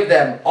and give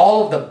them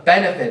all of the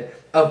benefit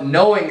of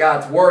knowing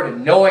God's Word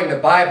and knowing the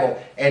Bible,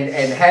 and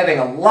having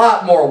a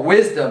lot more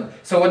wisdom.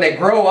 So when they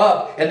grow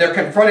up and they're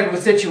confronted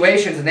with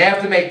situations and they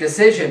have to make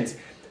decisions,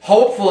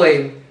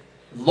 hopefully,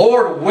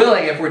 Lord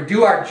willing, if we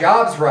do our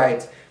jobs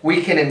right,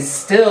 we can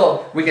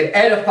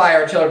edify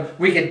our children,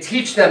 we can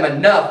teach them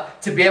enough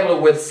to be able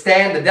to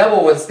withstand the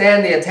devil,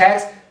 withstand the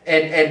attacks,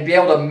 and be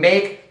able to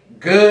make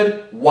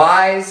good,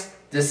 wise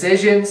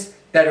decisions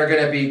that are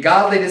going to be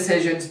godly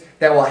decisions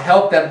that will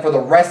help them for the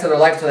rest of their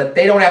life, so that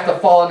they don't have to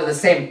fall into the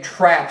same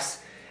traps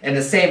and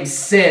the same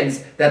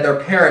sins that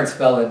their parents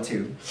fell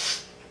into.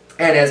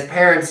 And as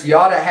parents, you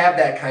ought to have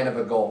that kind of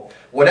a goal.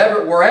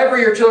 Wherever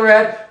your children are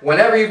at,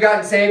 whenever you've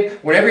gotten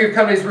saved, whenever you've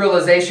come to these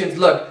realizations,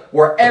 look,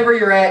 wherever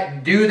you're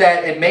at, do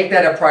that and make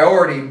that a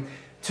priority,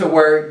 to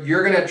where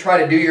you're going to try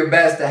to do your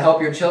best to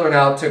help your children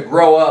out to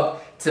grow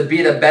up to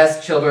be the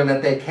best children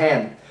that they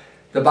can.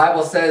 The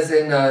Bible says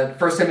in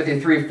 1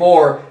 Timothy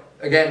 3:4,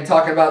 again,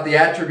 talking about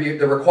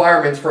the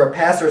requirements for a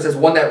pastor, it says,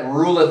 "One that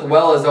ruleth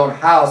well his own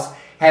house,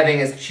 having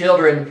his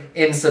children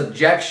in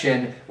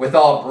subjection with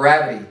all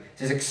gravity."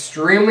 It is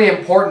extremely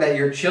important that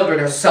your children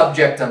are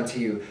subject unto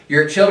you.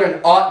 Your children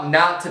ought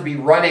not to be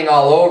running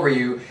all over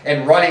you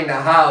and running the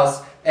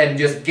house and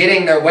just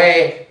getting their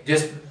way,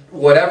 just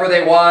whatever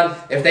they want.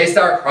 If they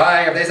start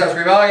crying, if they start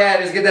screaming, "Oh yeah,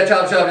 just get that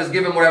child shoved," just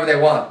give them whatever they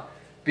want.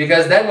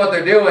 Because then what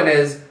they're doing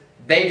is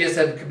they just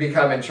have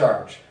become in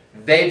charge.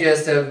 They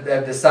just have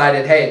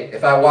decided, hey,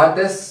 if I want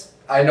this,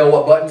 I know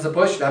what buttons to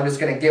push, and I'm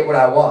just going to get what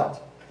I want.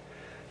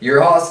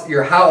 Your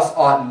house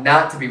ought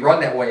not to be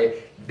run that way.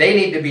 They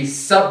need to be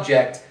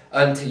subject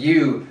unto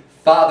you,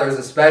 fathers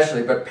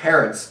especially, but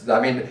parents.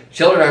 I mean,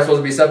 children are supposed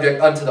to be subject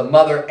unto the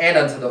mother and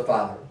unto the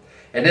father.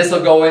 And this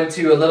will go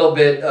into a little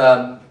bit,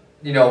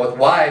 with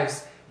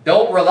wives.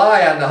 Don't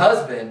rely on the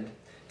husband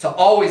to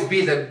always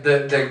be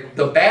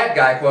the bad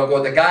guy, quote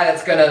unquote, the guy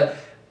that's going to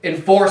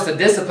enforce the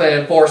discipline,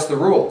 enforce the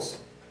rules.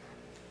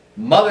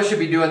 Mother should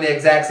be doing the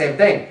exact same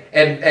thing.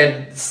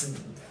 And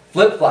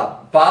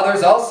flip-flop.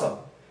 Fathers also.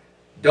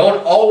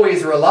 Don't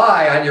always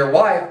rely on your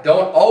wife.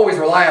 Don't always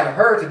rely on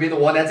her to be the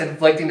one that's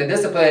inflicting the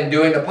discipline and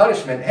doing the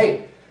punishment.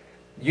 Hey,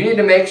 you need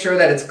to make sure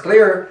that it's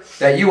clear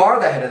that you are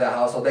the head of the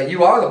household, that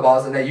you are the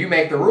boss, and that you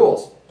make the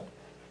rules.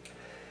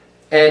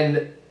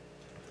 And,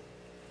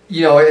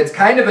 it's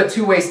kind of a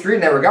two-way street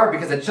in that regard,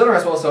 because the children are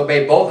supposed to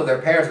obey both of their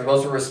parents. They're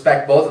supposed to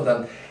respect both of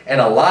them.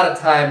 And a lot of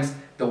times,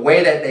 the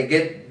way that they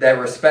get that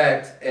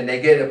respect and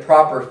they get a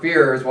proper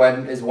fear is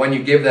when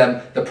you give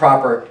them the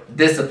proper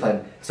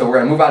discipline. So we're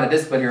going to move on to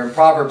discipline here. In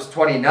Proverbs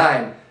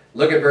 29,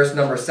 look at verse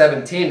number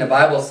 17. The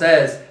Bible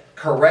says,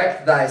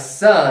 "Correct thy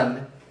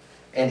son,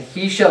 and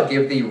he shall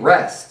give thee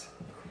rest.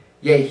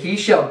 Yea, he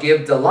shall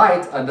give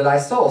delight unto thy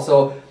soul."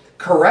 So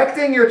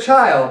correcting your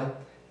child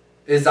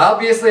is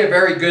obviously a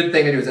very good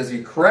thing to do. It says,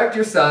 you correct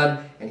your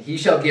son, and he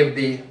shall give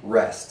thee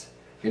rest.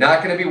 You're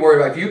not going to be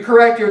worried about, if you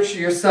correct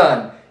your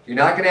son, you're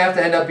not going to have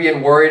to end up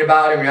being worried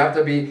about him. You have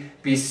to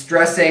be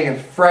stressing and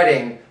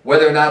fretting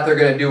whether or not they're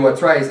going to do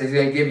what's right. He says he's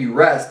going to give you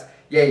rest.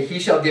 Yea, he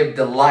shall give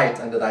delight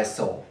unto thy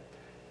soul.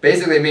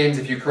 Basically it means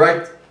if you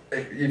correct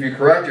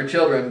your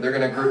children, they're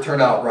going to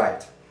turn out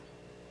right.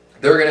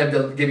 They're going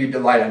to give you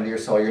delight unto your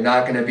soul. You're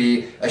not going to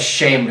be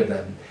ashamed of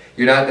them.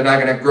 They're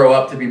not going to grow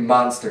up to be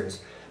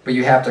monsters. But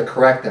you have to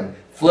correct them.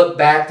 Flip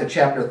back to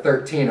chapter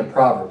 13 of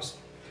Proverbs.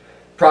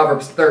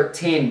 Proverbs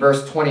 13,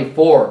 verse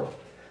 24.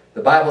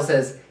 The Bible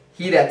says,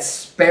 he that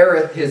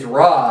spareth his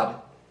rod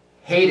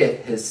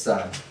hateth his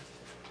son,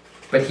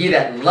 but he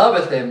that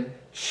loveth him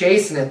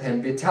chasteneth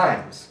him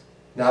betimes.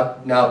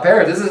 Now,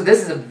 parents,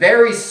 this is a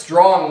very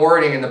strong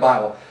wording in the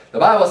Bible. The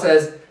Bible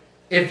says,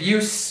 if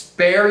you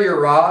spare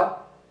your rod,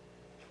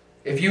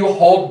 if you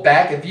hold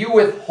back, if you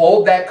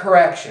withhold that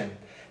correction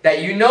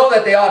that you know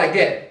that they ought to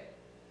get,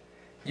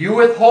 you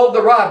withhold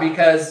the rod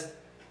because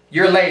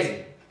you're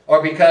lazy,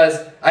 or because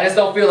I just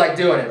don't feel like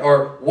doing it,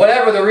 or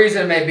whatever the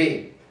reason may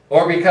be,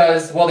 or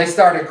because, well, they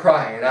started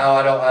crying and now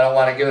I don't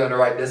want to give them the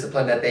right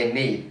discipline that they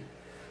need.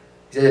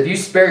 He says, if you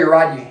spare your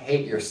rod, you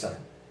hate your son.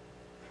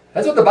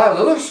 That's what the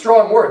Bible, those are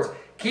strong words.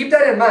 Keep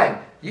that in mind.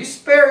 You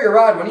spare your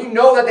rod when you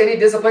know that they need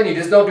discipline, you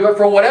just don't do it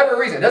for whatever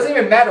reason. It doesn't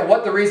even matter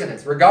what the reason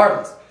is,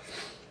 regardless.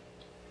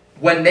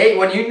 When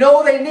you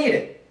know they need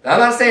it. Now, I'm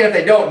not saying if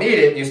they don't need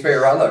it, you spare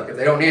your rod. Look, if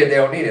they don't need it, they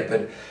don't need it.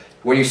 But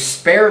when you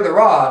spare the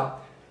rod,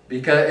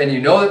 and you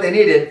know that they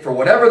need it, for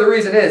whatever the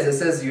reason is, it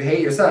says you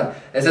hate your son.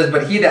 It says,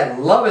 but he that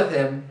loveth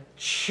him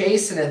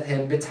chasteneth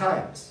him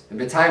betimes. And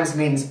betimes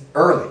means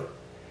early.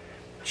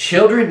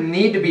 Children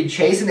need to be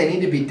chastened. They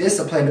need to be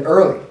disciplined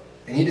early.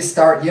 They need to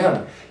start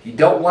young. You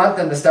don't want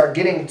them to start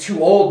getting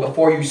too old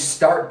before you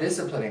start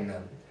disciplining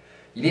them.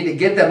 You need to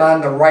get them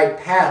on the right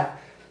path.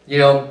 You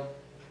know,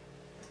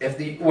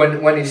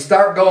 when you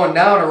start going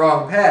down a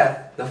wrong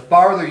path, the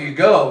farther you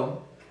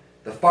go,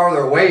 the farther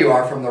away you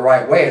are from the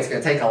right way. It's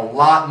going to take a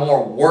lot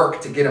more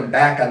work to get them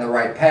back on the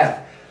right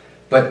path.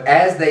 But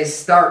as they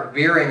start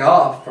veering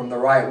off from the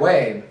right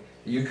way,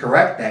 you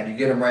correct that. You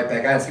get them right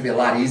back on. It's going to be a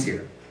lot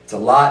easier. It's a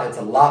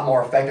lot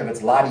more effective.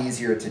 It's a lot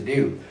easier to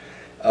do.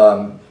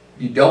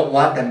 You don't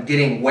want them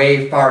getting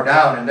way far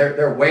down and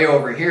they're way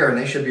over here and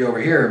they should be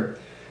over here.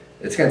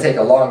 It's going to take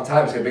a long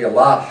time. It's going to be a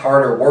lot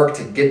harder work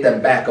to get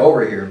them back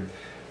over here.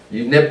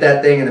 You nip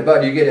that thing in the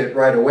bud, you get it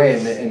right away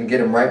and get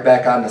them right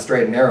back on the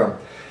straight and narrow.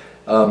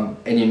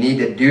 And you need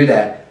to do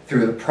that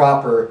through the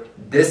proper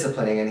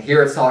disciplining. And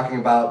here it's talking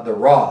about the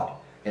rod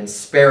and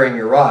sparing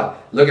your rod.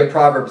 Look at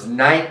Proverbs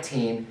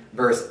 19,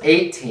 verse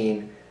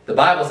 18. The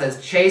Bible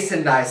says,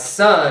 chasten thy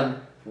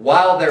son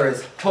while there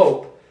is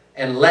hope,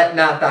 and let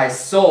not thy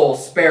soul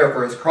spare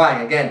for his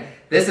crying. Again,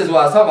 this is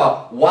what I was talking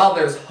about. While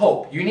there's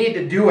hope, you need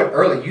to do it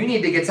early. You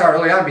need to get started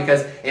early on,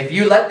 because if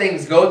you let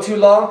things go too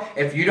long,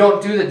 if you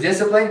don't do the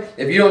discipline,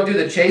 if you don't do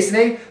the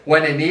chastening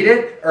when they need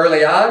it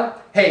early on,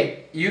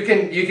 hey, you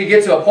can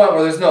get to a point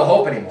where there's no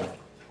hope anymore.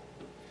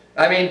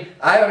 I mean,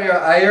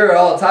 I hear it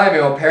all the time.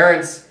 You know,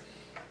 parents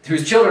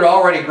whose children are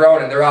already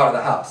grown and they're out of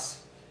the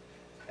house,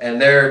 and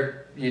they're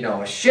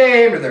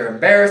ashamed or they're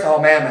embarrassed. Oh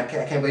man, I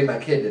can't believe my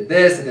kid did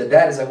this and did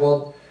that. It's like,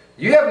 well,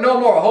 you have no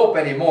more hope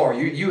anymore.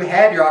 You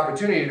had your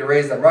opportunity to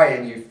raise them right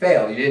and you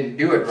failed. You didn't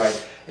do it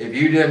right. If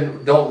you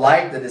don't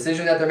like the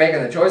decision that they're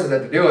making, the choices that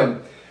they're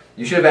doing,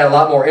 you should have had a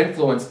lot more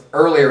influence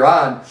earlier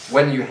on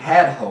when you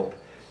had hope.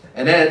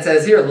 And then it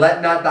says here,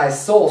 let not thy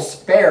soul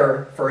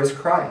spare for his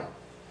crying.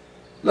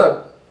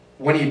 Look,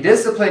 when you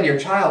discipline your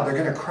child, they're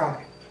going to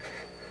cry.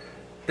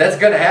 That's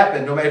going to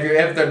happen.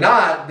 If they're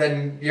not,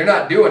 then you're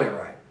not doing it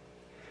right.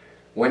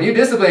 When you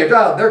discipline your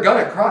child, they're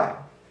going to cry.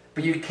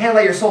 But you can't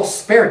let your soul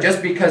spare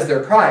just because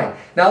they're crying.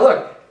 Now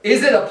look,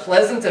 is it a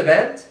pleasant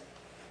event?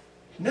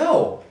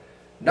 No.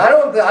 I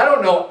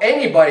don't know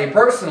anybody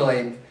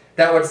personally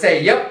that would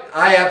say, yep,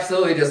 I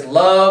absolutely just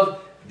love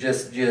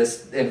just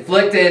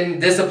inflicting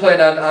discipline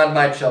on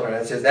my children.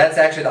 That's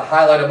actually the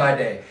highlight of my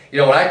day.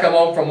 When I come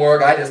home from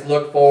work, I just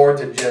look forward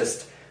to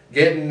just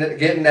getting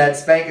that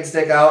spanking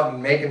stick out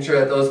and making sure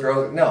that those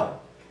girls... No.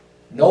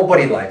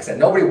 Nobody likes that.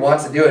 Nobody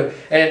wants to do it.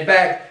 And in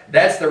fact,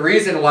 that's the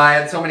reason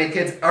why so many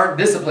kids aren't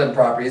disciplined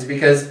properly, is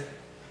because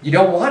you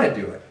don't want to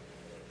do it.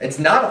 It's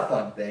not a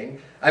fun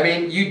thing. I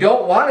mean, you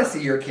don't want to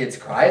see your kids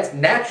cry. It's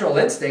natural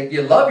instinct.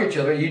 You love your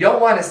children. You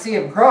don't want to see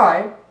them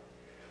cry.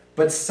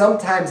 But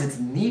sometimes it's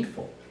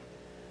needful.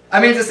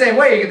 I mean, it's the same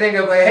way. You can think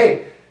of, like,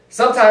 hey,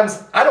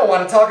 sometimes I don't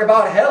want to talk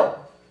about hell.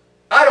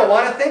 I don't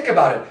want to think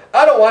about it.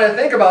 I don't want to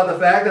think about the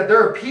fact that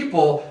there are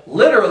people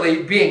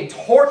literally being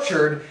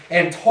tortured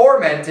and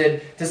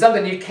tormented to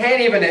something you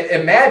can't even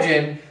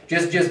imagine,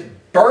 just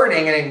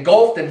burning and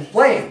engulfed in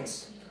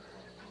flames.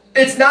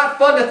 It's not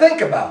fun to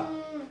think about.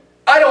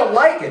 I don't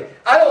like it.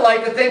 I don't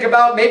like to think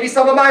about maybe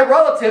some of my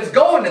relatives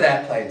going to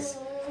that place.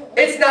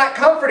 It's not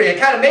comforting. It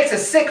kind of makes a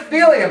sick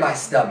feeling in my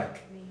stomach.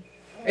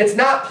 It's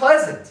not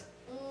pleasant.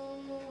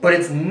 But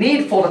it's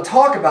needful to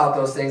talk about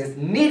those things. It's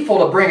needful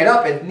to bring it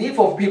up. It's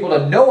needful for people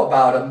to know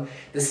about them.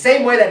 The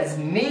same way that it's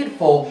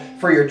needful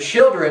for your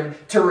children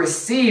to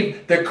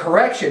receive the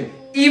correction,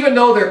 even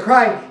though they're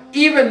crying,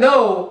 even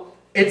though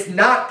it's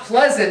not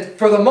pleasant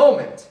for the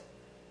moment.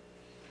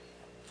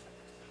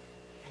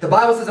 The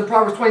Bible says in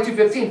Proverbs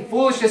 22:15,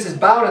 foolishness is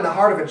bound in the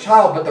heart of a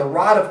child, but the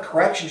rod of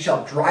correction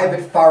shall drive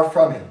it far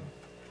from him.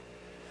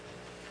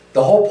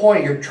 The whole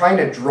point, you're trying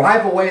to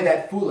drive away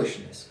that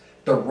foolishness.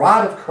 The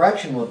rod of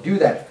correction will do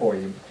that for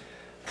you.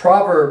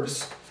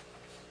 Proverbs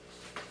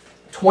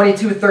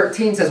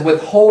 22:13 says,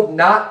 withhold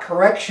not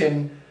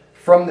correction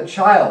from the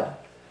child,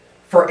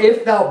 for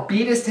if thou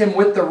beatest him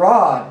with the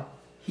rod,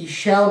 he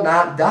shall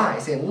not die.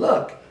 Saying,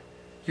 look,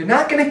 you're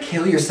not going to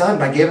kill your son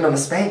by giving him a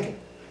spanking.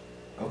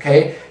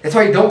 Okay? That's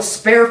why you don't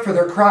spare for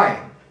their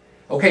crying.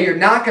 Okay, you're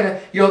not going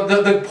to,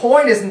 the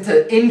point isn't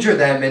to injure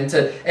them and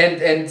to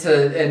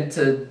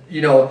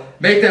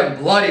make them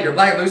bloodied or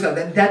black and loose.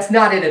 That's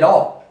not it at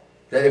all.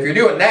 That if you're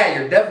doing that,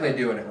 you're definitely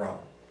doing it wrong.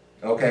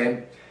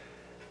 Okay?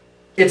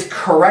 It's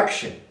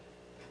correction.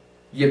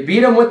 You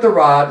beat them with the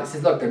rod. It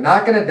says, look, they're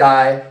not going to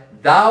die.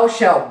 Thou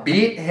shalt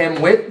beat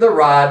him with the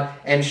rod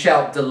and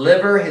shalt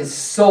deliver his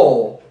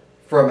soul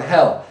from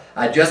hell.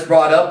 I just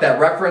brought up that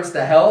reference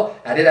to hell.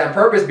 I did that on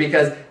purpose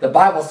because the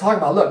Bible's talking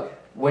about, look,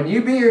 when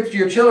you beat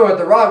your children with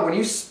the rod, when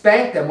you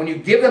spank them, when you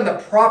give them the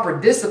proper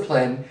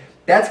discipline,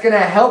 that's going to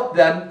help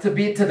them to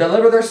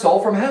deliver their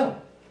soul from hell.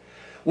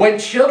 When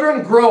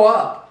children grow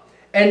up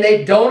and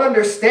they don't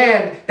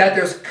understand that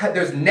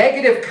there's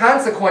negative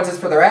consequences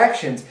for their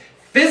actions,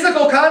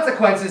 physical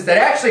consequences that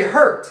actually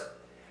hurt,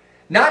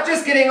 not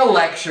just getting a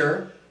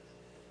lecture,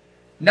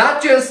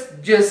 not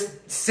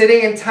just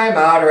sitting in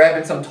timeout or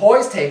having some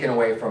toys taken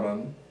away from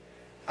them.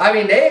 I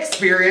mean, they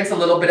experience a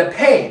little bit of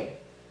pain.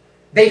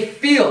 They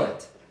feel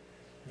it.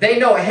 They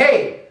know,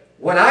 hey,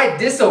 when I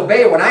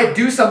disobey, when I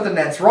do something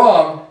that's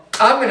wrong,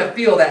 I'm going to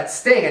feel that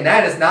sting, and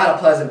that is not a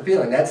pleasant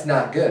feeling. That's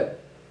not good.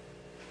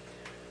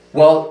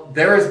 Well,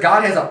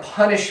 God has a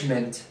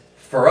punishment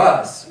for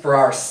us for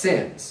our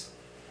sins.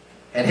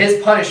 And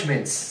his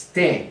punishment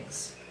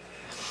stings.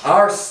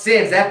 Our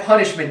sins, that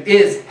punishment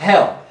is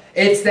hell.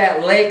 It's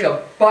that lake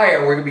of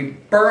fire. We're going to be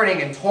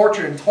burning and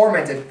tortured and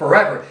tormented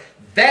forever.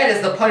 That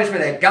is the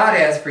punishment that God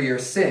has for your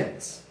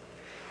sins.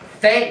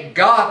 Thank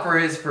God for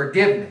his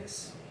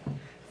forgiveness.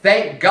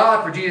 Thank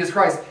God for Jesus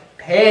Christ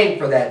paying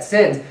for that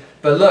sins.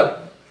 But look,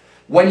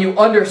 when you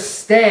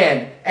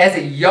understand as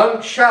a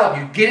young child,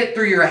 you get it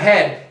through your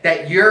head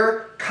that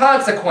your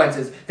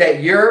consequences,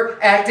 that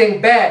you're acting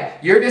bad,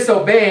 you're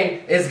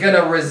disobeying is going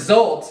to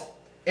result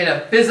in a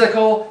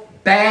physical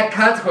bad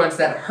consequence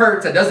that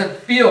hurts, that doesn't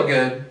feel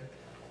good.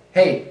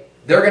 Hey,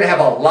 they're going to have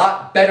a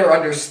lot better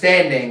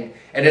understanding,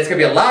 and it's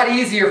going to be a lot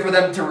easier for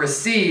them to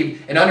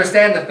receive and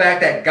understand the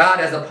fact that God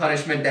has a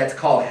punishment that's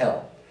called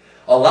hell.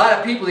 A lot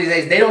of people these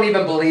days, they don't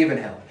even believe in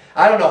hell.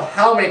 I don't know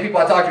how many people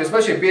I talk to,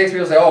 especially Phoenix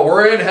people, say, oh,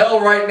 we're in hell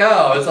right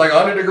now. It's like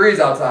 100 degrees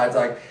outside. It's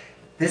like,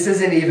 this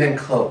isn't even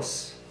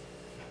close.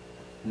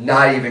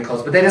 Not even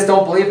close. But they just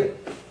don't believe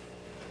it.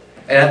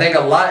 And I think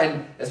a lot,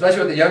 and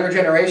especially with the younger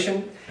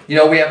generation,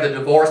 we have the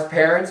divorced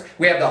parents.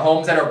 We have the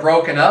homes that are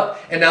broken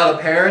up. And now the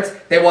parents,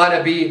 they want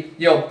to be,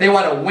 they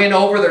want to win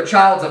over their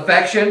child's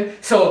affection.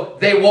 So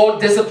they won't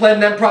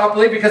discipline them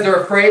properly because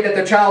they're afraid that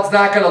their child's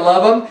not going to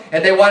love them.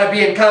 And they want to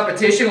be in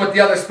competition with the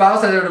other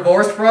spouse that they're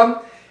divorced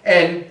from.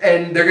 And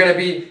they're going to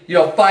be,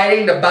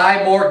 fighting to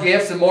buy more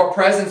gifts and more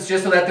presents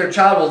just so that their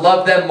child will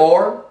love them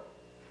more.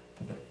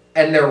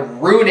 And they're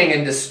ruining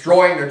and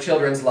destroying their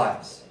children's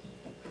lives.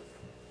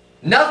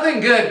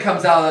 Nothing good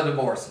comes out of the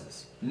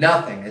divorces.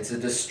 Nothing. It's a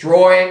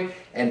destroying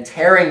and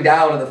tearing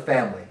down of the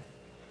family.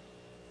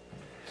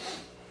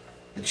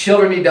 The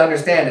children need to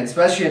understand, and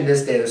especially in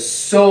this day, there's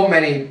so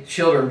many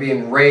children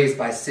being raised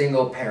by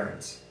single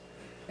parents.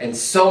 And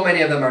so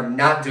many of them are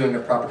not doing the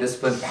proper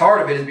discipline.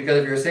 Part of it is because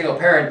if you're a single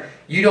parent,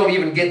 you don't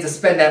even get to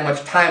spend that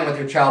much time with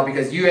your child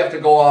because you have to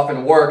go off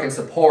and work and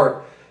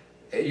support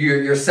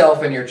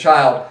yourself and your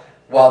child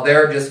while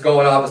they're just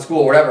going off to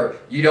school or whatever.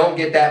 You don't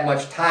get that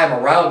much time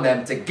around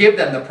them to give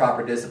them the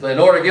proper discipline. In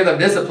order to give them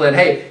discipline,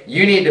 hey,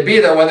 you need to be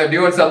there when they're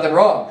doing something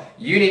wrong.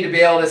 You need to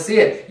be able to see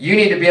it. You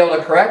need to be able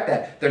to correct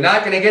that. They're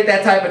not going to get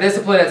that type of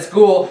discipline at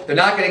school. They're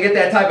not going to get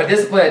that type of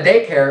discipline at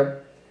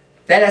daycare.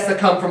 That has to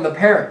come from the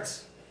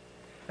parents.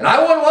 And I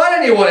wouldn't want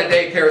anyone at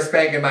daycare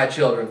spanking my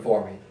children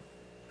for me.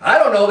 I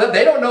don't know them.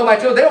 They don't know my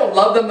children. They don't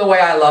love them the way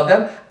I love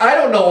them. I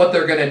don't know what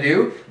they're going to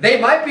do. They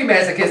might be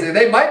masochistic.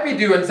 They might be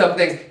doing some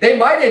things. They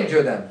might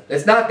injure them.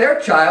 It's not their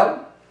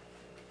child.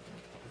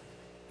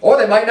 Or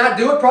they might not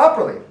do it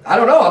properly. I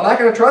don't know. I'm not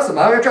going to trust them.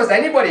 I'm not going to trust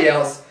anybody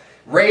else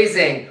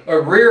raising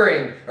or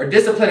rearing or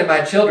disciplining my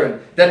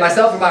children than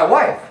myself and my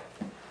wife.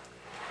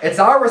 It's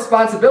our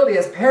responsibility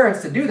as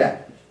parents to do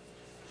that.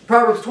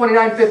 Proverbs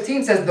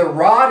 29:15 says, the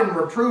rod and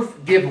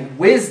reproof give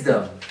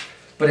wisdom,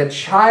 but a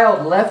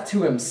child left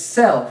to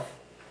himself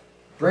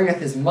bringeth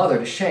his mother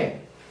to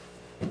shame.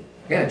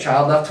 Again, a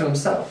child left to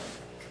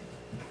himself.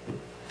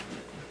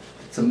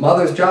 It's a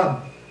mother's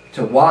job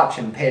to watch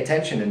and pay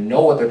attention and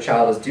know what their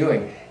child is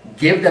doing.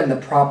 Give them the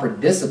proper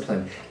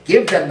discipline.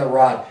 Give them the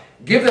rod.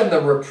 Give them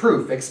the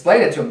reproof.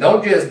 Explain it to them.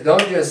 Don't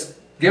just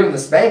give them the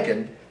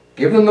spanking.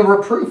 Give them the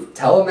reproof.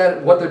 Tell them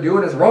that what they're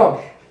doing is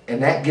wrong.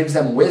 And that gives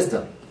them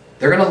wisdom.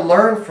 They're going to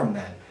learn from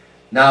that.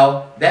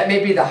 Now, that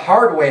may be the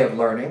hard way of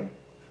learning,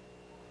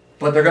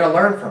 but they're going to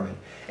learn from it.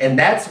 And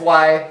that's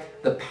why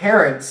the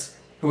parents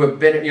who have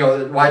been,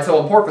 why it's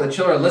so important for the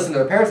children to listen to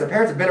their parents. The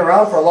parents have been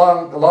around for a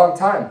long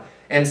time.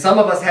 And some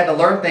of us had to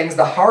learn things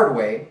the hard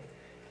way.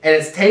 And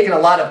it's taken a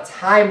lot of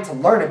time to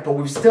learn it, but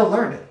we've still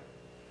learned it.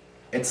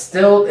 It's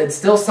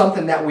still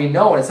something that we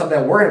know, and it's something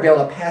that we're going to be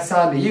able to pass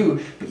on to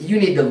you, but you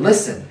need to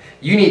listen.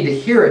 You need to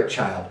hear it,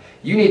 child.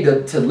 You need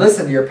to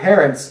listen to your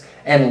parents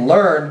and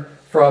learn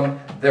from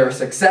their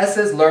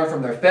successes, learn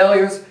from their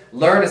failures,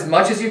 learn as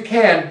much as you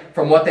can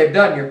from what they've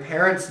done. Your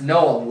parents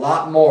know a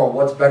lot more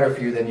what's better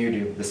for you than you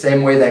do, the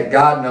same way that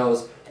God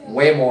knows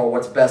way more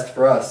what's best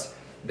for us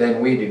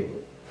than we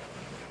do.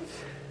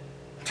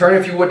 Turn,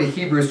 if you would, to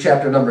Hebrews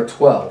chapter number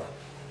 12.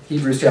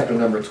 Hebrews chapter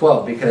number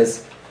 12,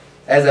 because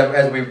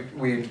as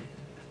we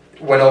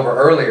went over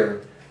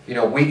earlier,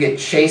 we get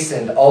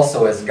chastened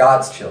also as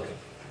God's children.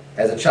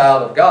 As a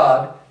child of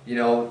God,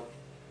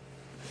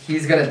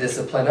 He's going to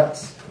discipline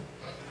us.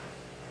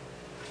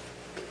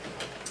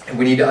 And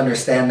we need to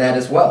understand that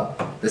as well.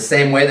 The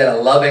same way that a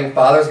loving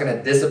father is going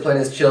to discipline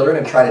his children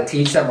and try to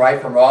teach them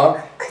right from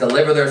wrong,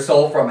 deliver their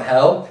soul from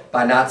hell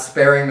by not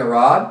sparing the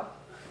rod,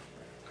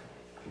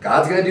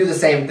 God's going to do the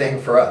same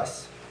thing for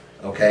us.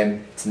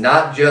 Okay? It's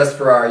not just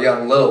for our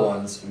young little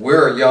ones.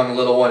 We're a young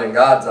little one in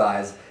God's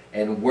eyes,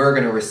 and we're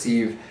going to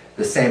receive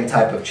the same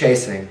type of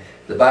chastening.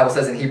 The Bible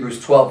says in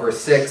Hebrews 12 verse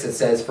 6, it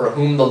says, "For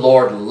whom the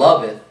Lord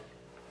loveth,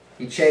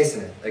 He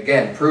chasteneth."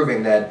 Again,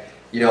 proving that,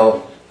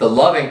 the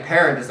loving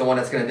parent is the one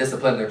that's going to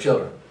discipline their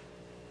children.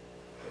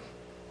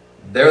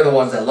 They're the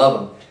ones that love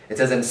them. It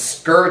says, "And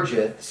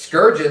scourgeth."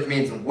 Scourgeth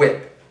means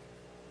whip.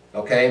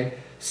 Okay?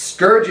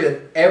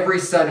 "Scourgeth every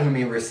son whom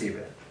he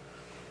receiveth."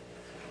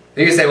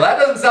 You can say, well, that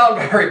doesn't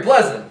sound very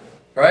pleasant,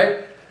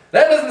 right?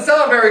 That doesn't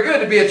sound very good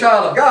to be a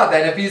child of God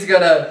then, if he's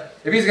gonna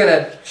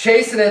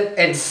chasteneth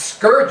and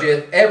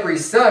scourgeth every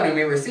son whom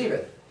he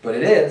receiveth. But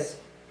it is.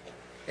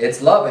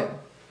 It's loving.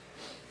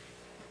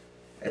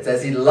 It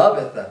says He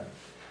loveth them.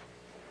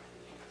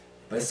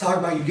 But it's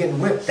talking about you getting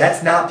whipped.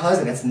 That's not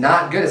pleasant. It's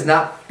not good. It's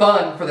not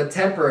fun for the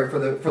temporary, for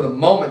the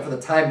moment, for the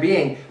time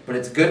being, but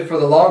it's good for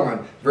the long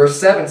run. Verse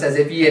 7 says,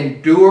 "If ye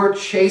endure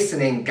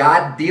chastening,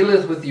 God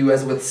dealeth with you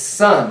as with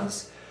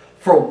sons.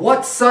 For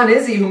what son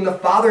is he whom the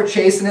Father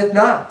chasteneth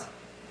not?"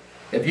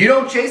 If you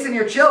don't chasten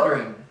your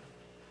children,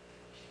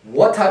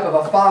 what type of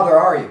a father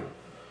are you?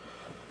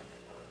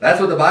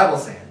 That's what the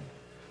Bible's saying.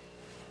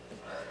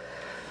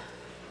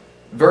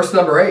 Verse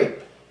number 8.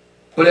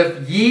 "But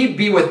if ye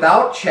be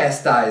without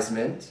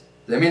chastisement,"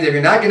 that means if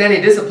you're not getting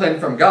any discipline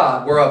from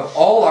God, "whereof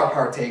all are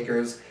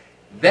partakers,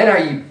 then are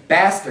ye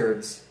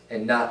bastards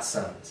and not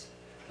sons."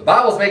 The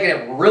Bible's making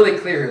it really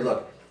clear here.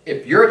 Look,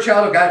 if you're a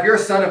child of God, if you're a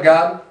son of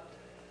God,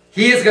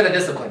 He is going to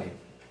discipline you.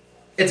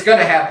 It's going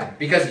to happen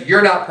because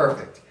you're not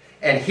perfect.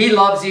 And He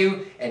loves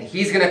you, and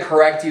He's going to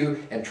correct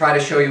you and try to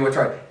show you what's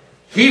right.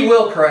 He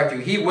will correct you.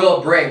 He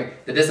will bring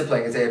the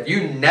discipline. And say, if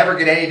you never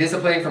get any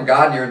discipline from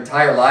God in your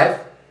entire life,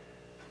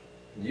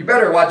 you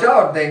better watch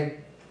out and think,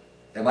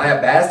 am I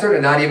a bastard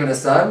and not even a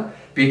son?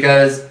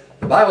 Because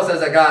the Bible says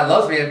that God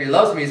loves me, and if He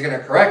loves me, He's going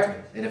to correct me.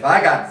 And if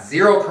I got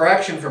zero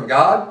correction from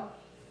God,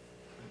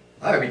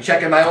 I would be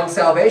checking my own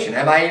salvation.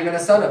 Am I even a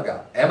son of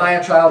God? Am I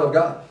a child of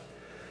God?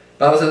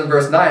 The Bible says in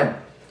verse 9,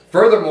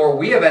 "Furthermore,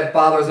 we have had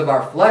fathers of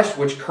our flesh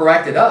which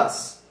corrected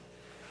us,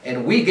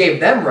 and we gave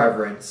them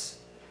reverence.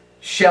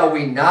 Shall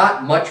we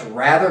not much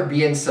rather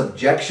be in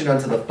subjection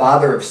unto the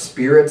Father of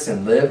spirits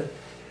and live?"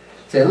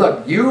 Say,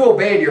 look, you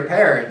obeyed your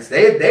parents.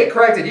 They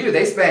corrected you.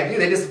 They spanked you.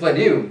 They disciplined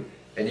you.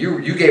 And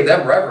you gave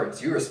them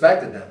reverence. You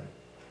respected them.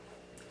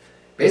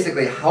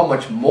 Basically, how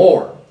much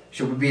more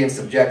should we be in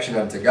subjection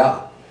unto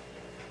God?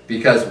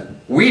 Because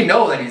we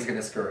know that He's going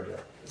to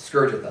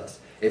scourge us.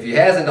 If He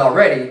hasn't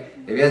already,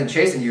 if He hasn't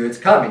chastened you, it's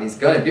coming. He's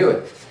going to do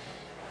it.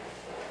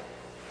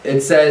 It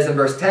says in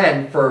verse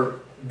 10, "For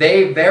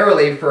they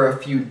verily for a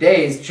few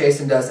days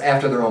chastened us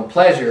after their own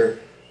pleasure,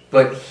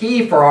 but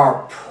He for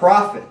our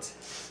profit,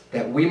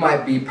 that we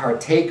might be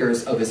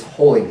partakers of His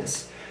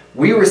holiness."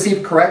 We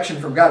receive correction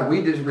from God.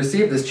 We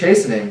receive this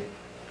chastening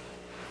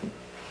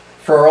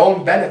for our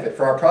own benefit,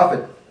 for our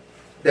profit,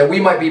 that we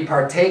might be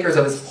partakers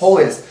of His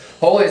holiness.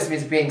 Holiness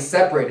means being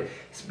separated.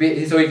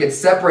 So He can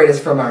separate us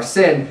from our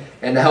sin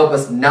and to help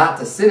us not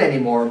to sin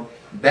anymore.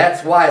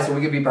 That's why, so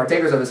we can be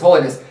partakers of His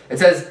holiness. It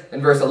says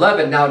in verse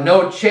 11, "Now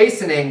no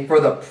chastening for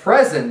the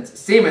present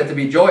seemeth to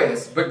be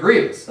joyous, but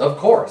grievous." Of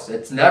course,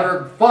 it's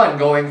never fun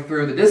going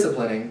through the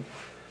disciplining.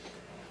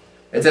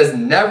 It says,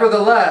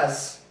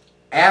 "Nevertheless,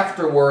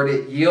 afterward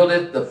it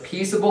yieldeth the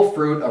peaceable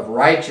fruit of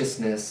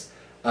righteousness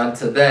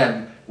unto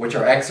them which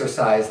are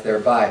exercised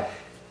thereby."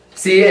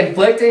 See,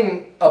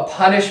 inflicting a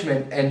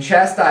punishment and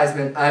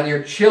chastisement on your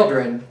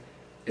children,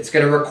 it's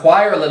going to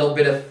require a little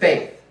bit of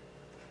faith.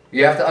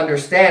 You have to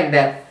understand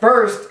that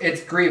first,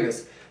 it's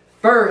grievous.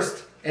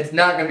 First, it's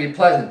not going to be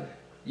pleasant.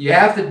 You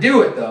have to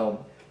do it,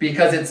 though,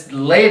 because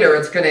later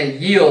it's going to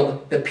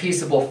yield the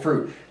peaceable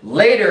fruit.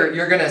 Later,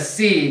 you're going to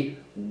see,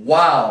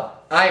 wow,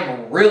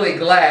 I'm really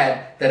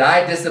glad that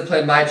I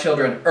disciplined my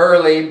children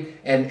early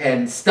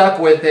and stuck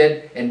with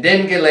it and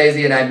didn't get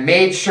lazy, and I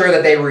made sure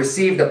that they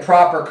received the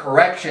proper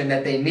correction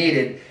that they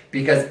needed,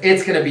 because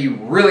it's going to be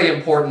really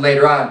important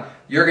later on.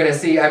 You're going to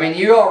see, I mean,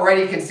 you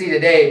already can see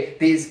today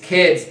these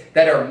kids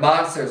that are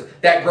monsters,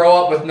 that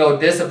grow up with no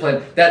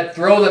discipline, that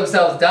throw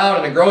themselves down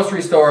in the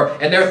grocery store,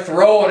 and they're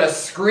throwing a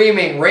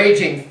screaming,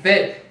 raging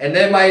fit, and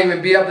they might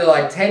even be up to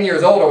like 10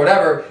 years old or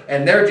whatever,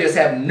 and they just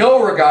have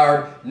no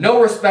regard,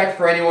 no respect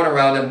for anyone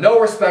around them, no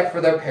respect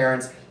for their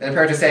parents, and the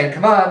parents are saying,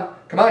 come on,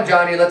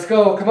 Johnny, let's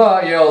go, come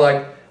on, you know,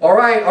 like, all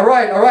right,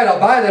 I'll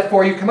buy that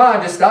for you, come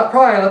on, just stop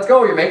crying, let's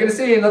go, you're making a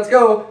scene, let's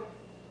go.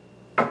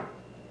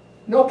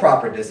 No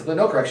proper discipline,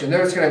 no correction.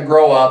 They're just going to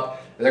grow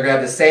up. They're going to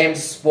have the same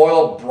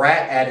spoiled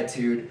brat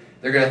attitude.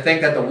 They're going to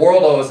think that the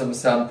world owes them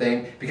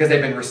something because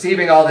they've been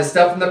receiving all this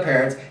stuff from their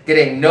parents,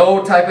 getting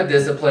no type of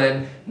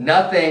discipline,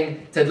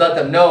 nothing to let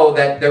them know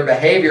that their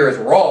behavior is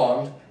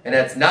wrong, and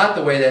that's not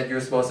the way that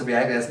you're supposed to be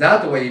acting. That's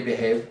not the way you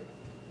behave.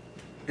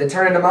 They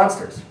turn into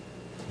monsters.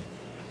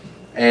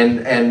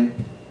 And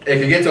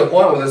if you get to a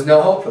point where there's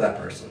no hope for that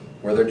person,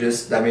 where they're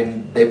just, I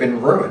mean, they've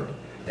been ruined.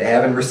 They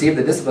haven't received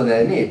the discipline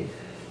that they need.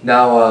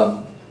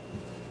 Now,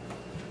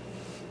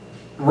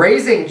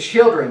 raising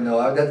children,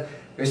 though,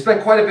 we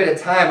spent quite a bit of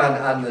time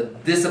on the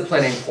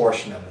disciplining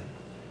portion of it,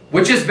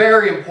 which is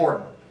very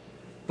important.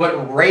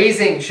 But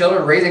raising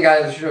children, raising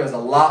godly children is a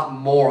lot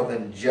more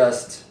than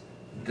just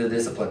the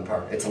discipline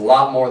part. It's a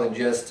lot more than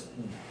just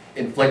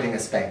inflicting a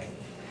spanking.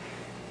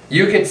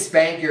 You can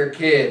spank your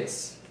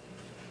kids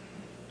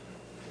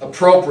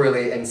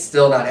appropriately and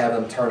still not have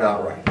them turn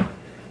out right.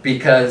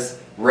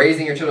 Because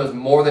raising your children is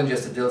more than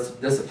just a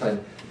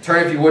discipline.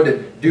 Turn, if you would,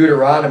 to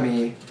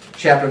Deuteronomy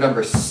chapter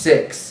number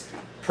 6.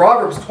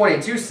 Proverbs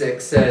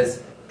 22:6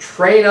 says,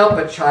 train up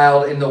a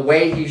child in the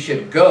way he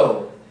should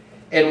go,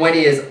 and when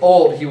he is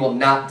old, he will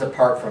not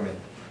depart from it.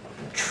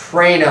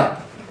 Train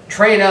up.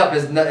 Train up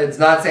is not, it's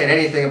not saying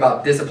anything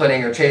about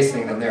disciplining or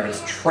chastening them there.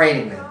 It's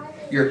training them.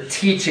 You're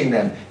teaching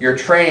them. You're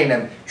training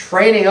them.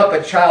 Training up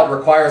a child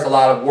requires a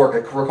lot of work.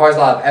 It requires a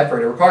lot of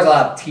effort. It requires a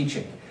lot of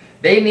teaching.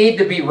 They need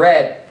to be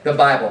read the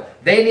Bible.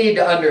 They need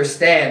to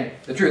understand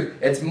the truth.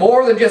 It's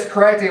more than just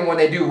correcting them when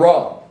they do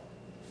wrong.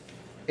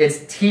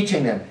 It's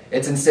teaching them.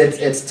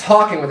 It's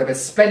talking with them.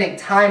 It's spending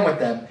time with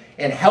them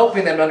and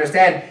helping them to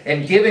understand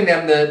and giving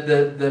them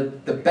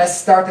the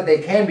best start that they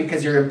can,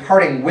 because you're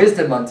imparting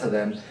wisdom unto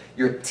them.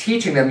 You're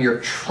teaching them.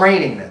 You're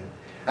training them.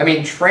 I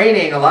mean,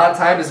 training a lot of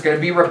times is going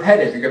to be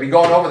repetitive. You're going to be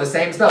going over the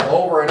same stuff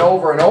over and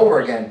over and over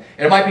again.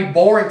 And it might be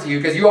boring to you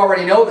because you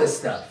already know this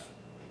stuff.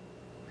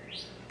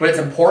 But it's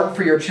important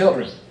for your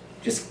children.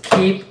 Just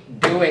keep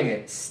doing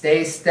it.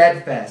 Stay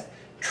steadfast.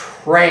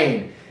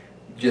 Train.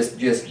 Just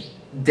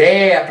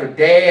day after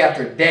day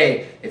after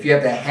day. If you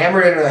have to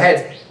hammer it into their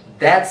heads,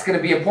 that's going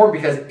to be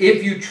important, because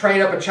if you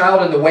train up a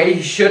child in the way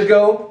he should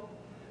go,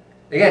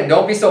 again,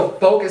 don't be so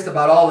focused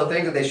about all the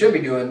things that they should be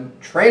doing.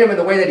 Train them in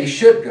the way that he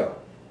should go.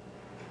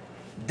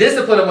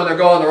 Discipline them when they're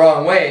going the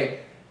wrong way,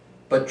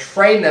 but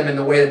train them in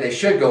the way that they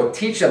should go.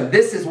 Teach them,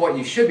 this is what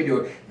you should be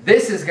doing.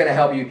 This is going to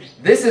help you.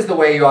 This is the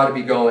way you ought to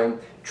be going.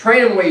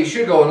 Train him the way you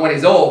should go, and when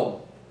he's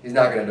old, he's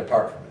not going to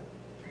depart from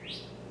it.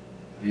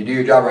 If you do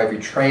your job right, if you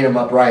train them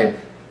up right,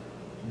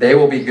 they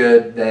will be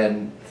good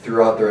then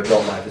throughout their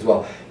adult life as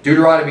well.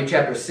 Deuteronomy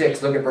chapter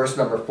 6, look at verse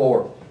number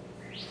 4.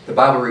 The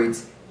Bible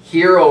reads,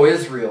 hear, O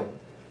Israel,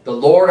 the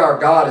Lord our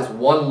God is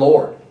one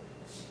Lord.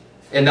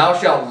 And thou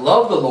shalt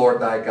love the Lord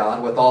thy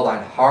God with all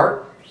thine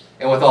heart,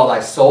 and with all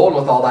thy soul, and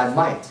with all thy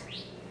might.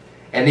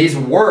 And these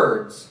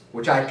words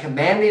which I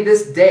command thee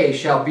this day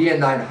shall be in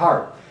thine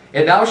heart,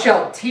 and thou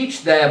shalt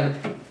teach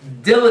them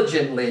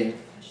diligently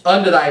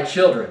unto thy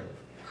children,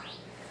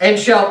 and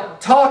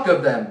shalt talk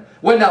of them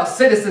when thou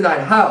sittest in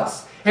thine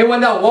house, and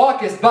when thou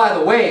walkest by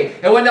the way,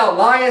 and when thou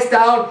liest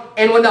down,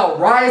 and when thou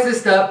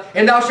risest up,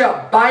 and thou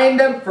shalt bind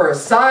them for a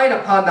sign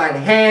upon thine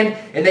hand,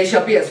 and they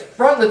shall be as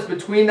frontlets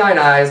between thine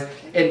eyes,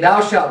 and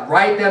thou shalt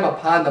write them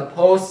upon the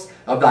posts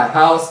of thy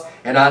house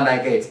and on thy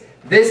gates.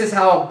 This is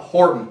how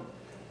important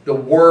the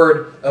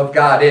Word of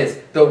God is.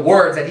 The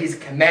words that He's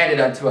commanded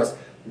unto us.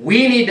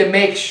 We need to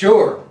make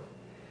sure.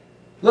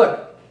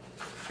 Look,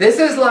 this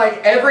is like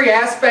every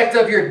aspect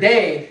of your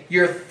day,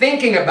 you're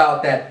thinking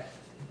about that.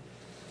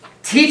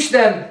 Teach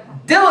them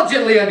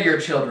diligently unto your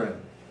children.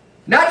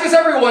 Not just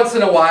every once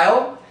in a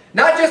while.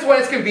 Not just when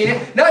it's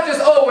convenient. Not just,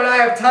 oh, when I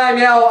have time,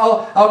 yeah,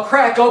 I'll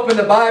crack open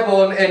the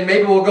Bible and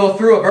maybe we'll go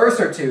through a verse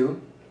or two.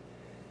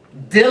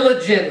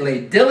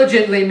 Diligently.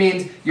 Diligently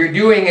means you're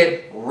doing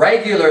it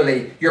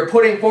regularly. You're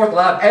putting forth a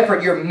lot of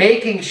effort. You're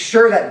making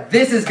sure that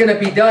this is going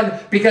to be done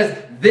because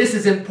this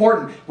is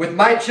important. With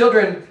my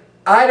children,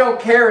 I don't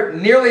care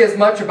nearly as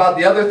much about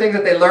the other things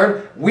that they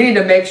learn. We need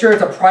to make sure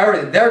it's a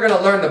priority. They're going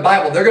to learn the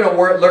Bible. They're going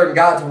to learn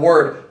God's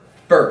Word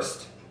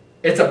first.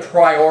 It's a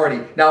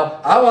priority.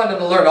 Now, I want them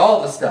to learn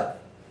all the stuff.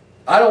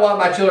 I don't want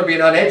my children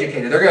being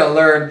uneducated. They're going to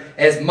learn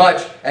as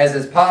much as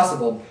is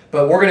possible.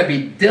 But we're going to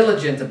be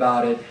diligent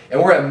about it.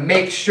 And we're going to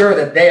make sure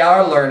that they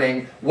are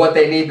learning what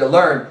they need to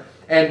learn.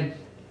 And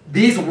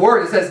these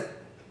words, it says,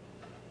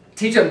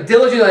 teach them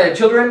diligently on their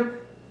children.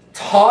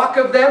 Talk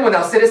of them when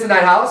thou sittest in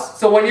thine house.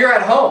 So when you're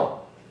at home,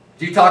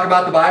 do you talk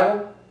about the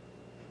Bible?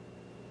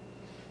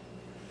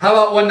 How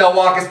about when thou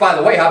walkest by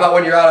the way? How about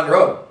when you're out on the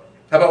road?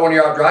 How about when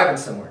you're out driving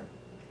somewhere?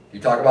 Do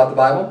you talk about the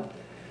Bible?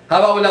 How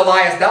about when thou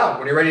liest down,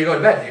 when you're ready to go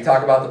to bed? Do you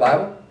talk about the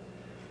Bible?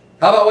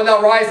 How about when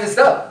thou risest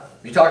up?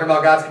 Are you talking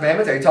about God's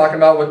commandments? Are you talking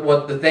about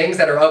what the things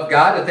that are of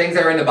God, the things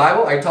that are in the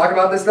Bible? Are you talking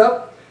about this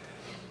stuff?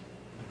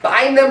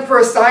 Bind them for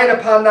a sign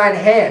upon thine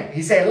hand.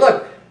 He's saying,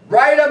 look,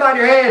 write them on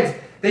your hands.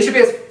 They should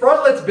be as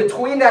frontlets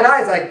between thine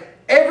eyes. Like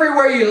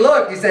everywhere you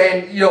look, he's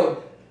saying,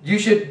 you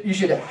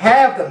should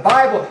have the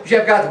Bible. You should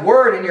have God's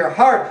Word in your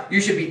heart.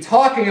 You should be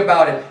talking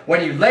about it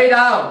when you lay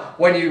down,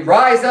 when you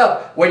rise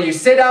up, when you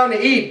sit down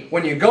to eat,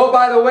 when you go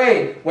by the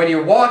way, when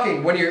you're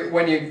walking, when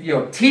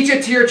you teach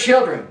it to your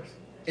children.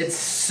 It's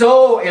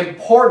so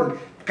important.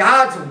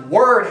 God's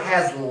Word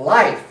has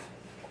life.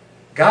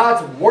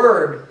 God's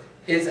Word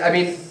is,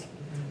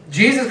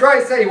 Jesus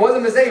Christ said, he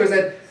wasn't to say, he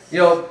said,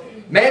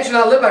 man shall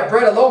not live by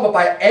bread alone, but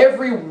by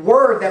every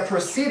word that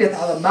proceedeth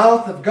out of the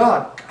mouth of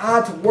God.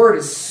 God's Word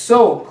is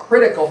so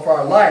critical for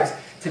our lives,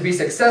 to be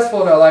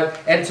successful in our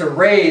life and to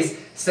raise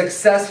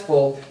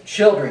successful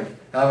children.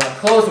 Now I'm going to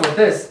close with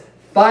this.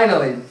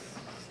 Finally,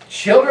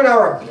 children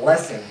are a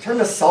blessing. Turn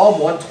to Psalm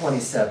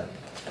 127.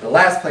 The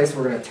last place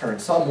we're going to turn.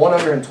 Psalm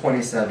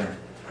 127.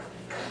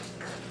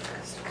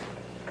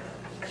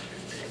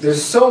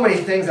 There's so many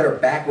things that are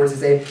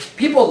backwards.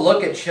 People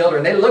look at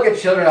children. They look at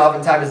children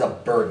oftentimes as a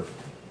burden.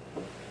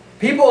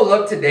 People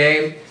look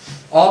today,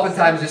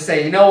 oftentimes just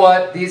say, you know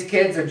what, these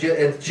kids are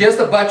it's just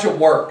a bunch of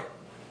work.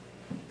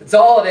 That's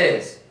all it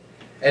is.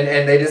 And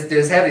they just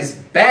have this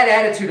bad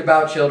attitude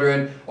about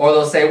children, or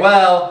they'll say,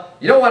 well,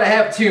 you don't want to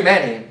have too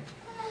many.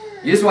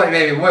 You just want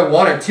maybe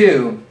one or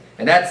two,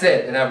 and that's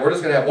it. And we're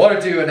just going to have one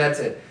or two, and that's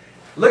it.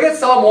 Look at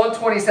Psalm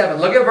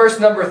 127. Look at verse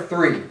number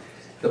 3.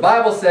 The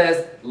Bible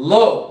says,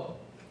 lo,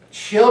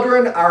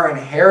 children are an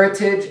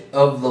heritage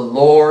of the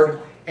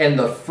Lord, and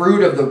the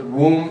fruit of the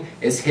womb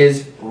is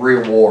His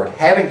reward.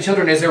 Having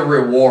children is a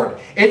reward.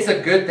 It's a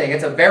good thing.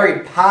 It's a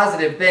very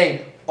positive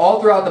thing. All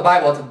throughout the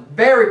Bible, it's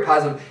very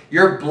positive.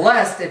 You're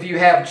blessed if you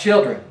have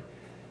children.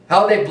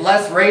 How they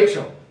bless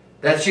Rachel.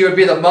 That she would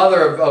be the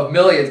mother of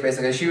millions,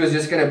 basically. She was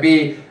just going to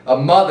be a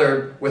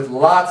mother with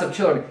lots of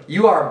children.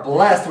 You are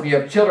blessed when you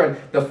have children.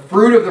 The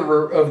fruit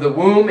of the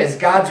womb is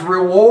God's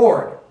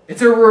reward.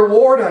 It's a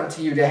reward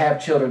unto you to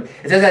have children.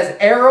 It says, as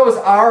arrows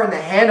are in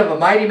the hand of a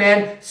mighty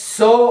man,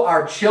 so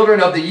are children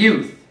of the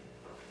youth.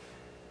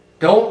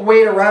 Don't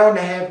wait around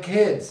to have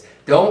kids.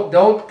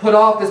 Don't put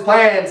off this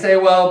plan and say,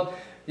 well,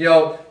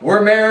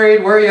 we're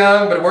married, we're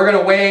young, but we're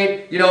going to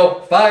wait,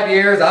 5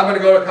 years. I'm going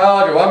to go to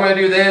college, or I'm going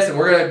to do this, and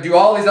we're going to do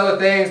all these other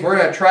things. We're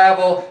going to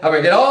travel. I'm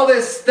going to get all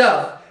this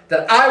stuff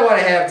that I want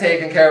to have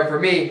taken care of for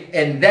me,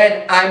 and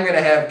then I'm going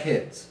to have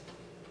kids.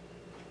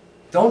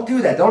 Don't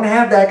do that. Don't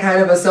have that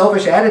kind of a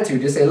selfish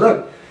attitude. Just say,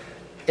 look,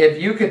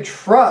 if you could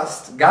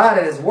trust God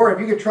and His Word,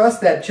 if you could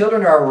trust that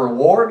children are a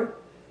reward,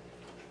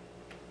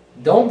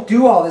 don't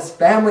do all this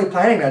family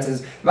planning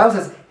nonsense. The Bible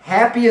says,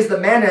 happy is the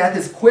man that hath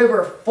his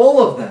quiver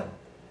full of them.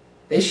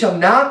 They shall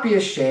not be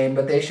ashamed,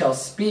 but they shall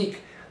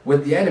speak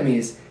with the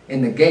enemies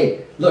in the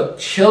gate. Look,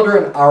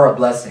 children are a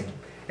blessing.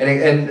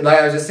 And like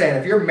I was just saying,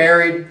 if you're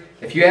married,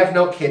 if you have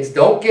no kids,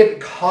 don't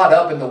get caught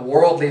up in the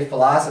worldly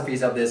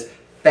philosophies of this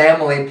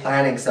family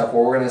planning stuff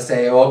where we're going to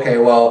say, okay,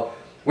 well,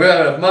 we don't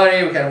have enough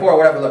money, we can't afford it,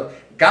 whatever.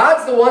 Look,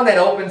 God's the one that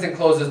opens and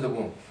closes the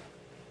womb.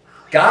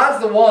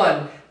 God's the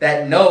one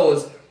that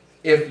knows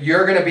if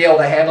you're going to be able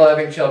to handle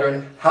having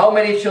children, how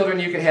many children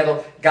you can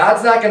handle.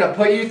 God's not going to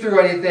put you through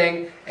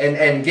anything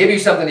and give you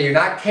something that you're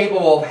not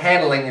capable of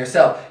handling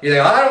yourself. You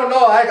think, I don't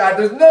know,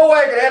 there's no way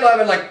I can handle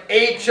having like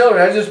 8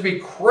 children. It'd just be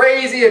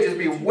crazy, it'd just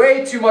be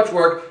way too much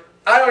work.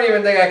 I don't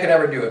even think I could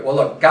ever do it. Well,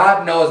 look,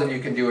 God knows if you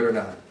can do it or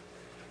not.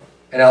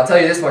 And I'll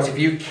tell you this much, if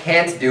you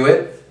can't do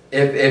it,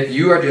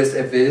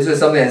 if this is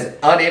something that's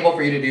unable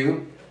for you to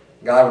do,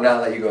 God will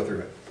not let you go through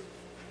it.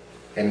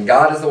 And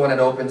God is the one that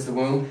opens the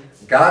womb.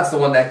 God's the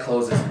one that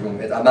closes the womb.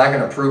 I'm not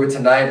going to prove it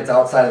tonight. It's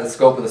outside of the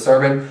scope of the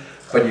sermon.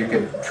 But you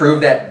can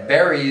prove that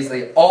very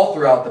easily all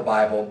throughout the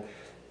Bible.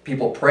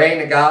 People praying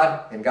to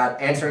God, and God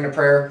answering the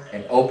prayer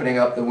and opening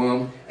up the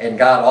womb. And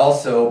God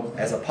also,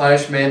 as a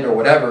punishment or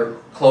whatever,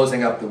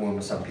 closing up the womb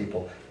of some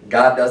people.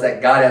 God does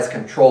that. God has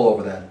control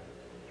over that.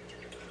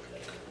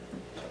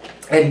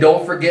 And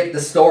don't forget the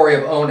story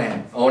of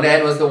Onan.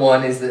 Onan was the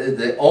one, is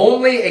the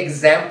only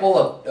example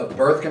of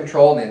birth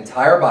control in the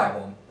entire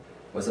Bible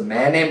was a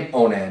man named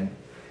Onan.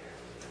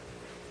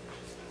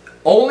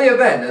 Only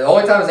event, the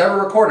only time it's ever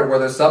recorded where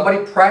there's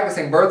somebody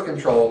practicing birth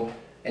control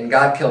and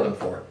God killed him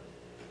for it.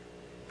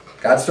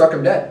 God struck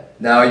him dead.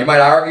 Now you might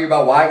argue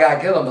about why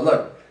God killed him, but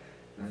look,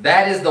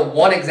 that is the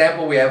one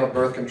example we have of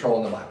birth control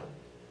in the Bible.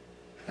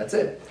 That's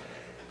it.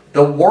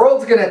 The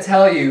world's going to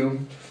tell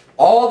you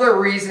all their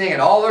reasoning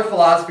and all their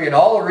philosophy and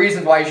all the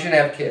reasons why you shouldn't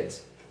have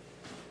kids.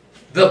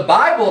 The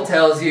Bible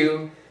tells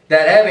you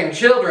that having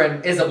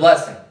children is a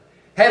blessing.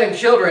 Having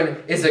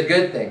children is a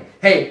good thing.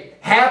 Hey,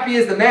 happy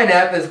is the man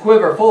that hath his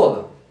quiver full of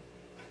them.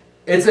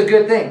 It's a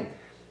good thing.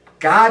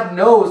 God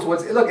knows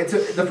what's... Look,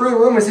 the fruit of the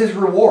womb is his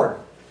reward.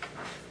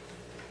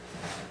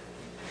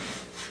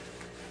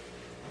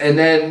 And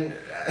then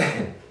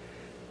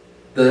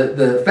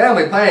the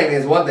family planning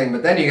is one thing,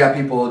 but then you got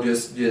people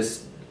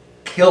just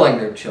killing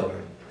their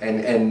children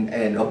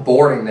and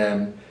aborting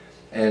them,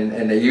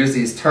 and they use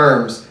these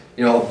terms,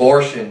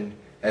 abortion,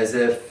 as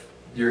if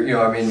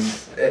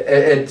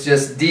it's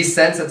just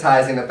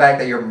desensitizing the fact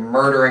that you're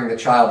murdering the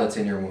child that's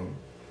in your womb.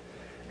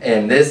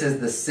 And this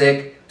is the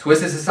sick,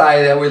 twisted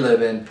society that we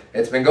live in.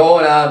 It's been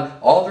going on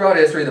all throughout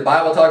history. The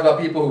Bible talks about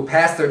people who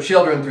passed their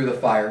children through the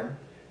fire,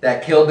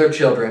 that killed their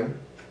children.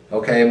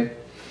 Okay?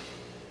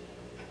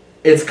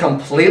 It's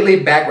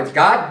completely backwards.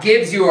 God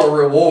gives you a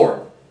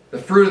reward, the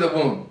fruit of the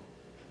womb.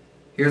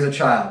 Here's a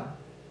child.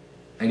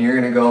 And you're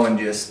going to go and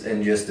just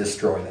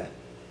destroy that.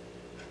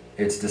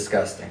 It's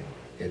disgusting.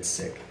 It's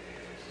sick.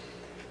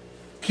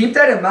 Keep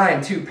that in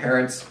mind too,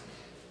 parents.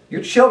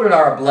 Your children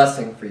are a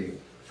blessing for you.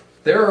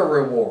 They're a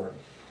reward.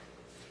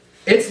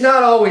 It's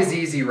not always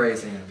easy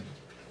raising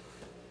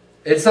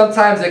them.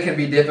 Sometimes it can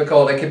be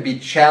difficult. It can be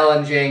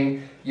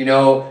challenging.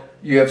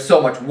 You have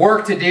so much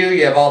work to do.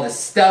 You have all this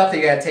stuff that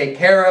you got to take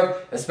care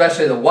of,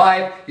 especially the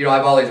wife. The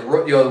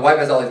wife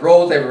has all these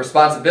roles. They have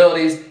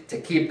responsibilities to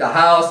keep the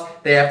house.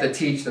 They have to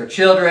teach their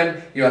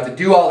children. You have to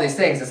do all these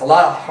things. It's a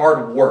lot of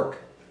hard work.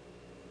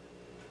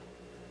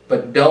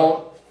 But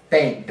don't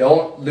faint.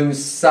 Don't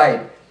lose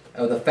sight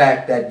of the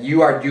fact that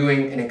you are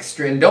doing an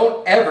extreme.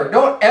 Don't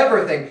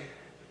ever think,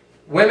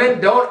 women,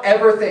 don't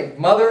ever think,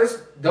 mothers,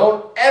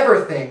 don't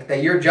ever think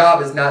that your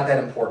job is not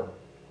that important.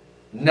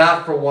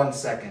 Not for 1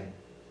 second.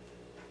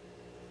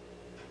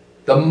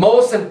 The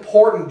most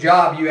important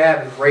job you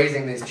have is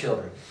raising these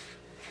children.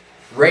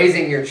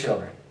 Raising your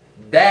children.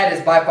 That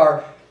is by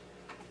far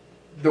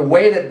the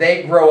way that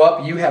they grow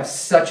up. You have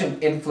such an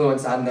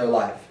influence on their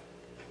life.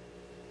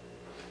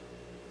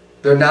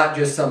 They're not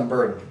just some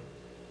burden.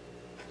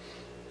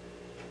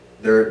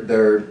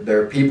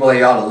 They're people that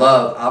you ought to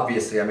love,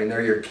 obviously. I mean,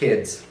 they're your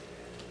kids.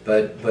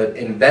 But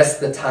invest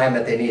the time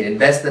that they need.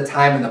 Invest the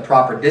time in the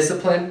proper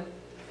discipline.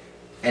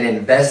 And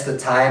invest the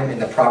time in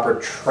the proper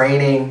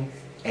training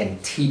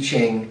and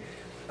teaching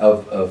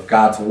of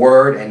God's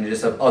Word and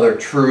just of other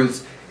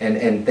truths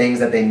and things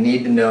that they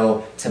need to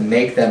know to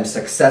make them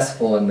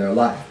successful in their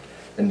life.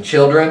 And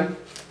children,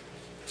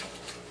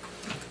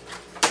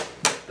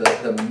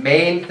 the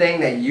main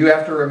thing that you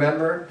have to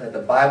remember that the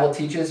Bible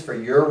teaches for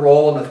your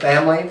role in the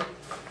family,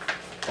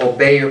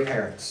 obey your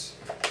parents.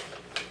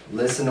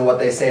 Listen to what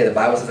they say. The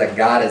Bible says that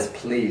God is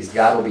pleased.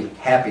 God will be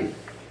happy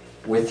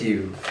with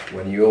you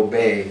when you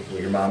obey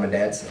what your mom and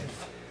dad say.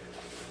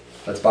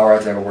 Let's bow our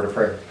heads and have a word of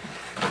prayer.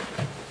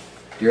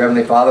 Dear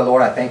Heavenly Father,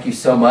 Lord, I thank you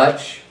so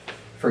much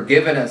for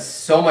giving us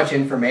so much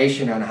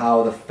information on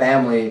how the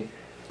family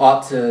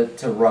ought to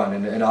run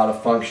and ought to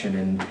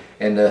function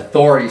and the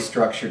authority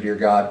structure, dear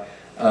God.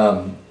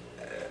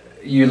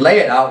 You lay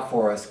it out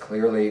for us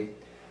clearly.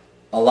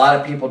 A lot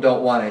of people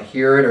don't want to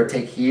hear it or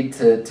take heed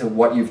to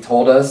what you've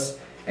told us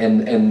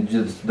and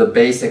just the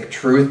basic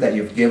truth that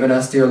you've given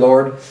us, dear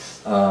Lord.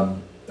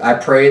 I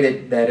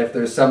pray that if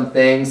there's some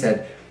things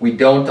that we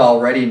don't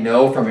already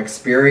know from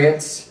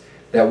experience,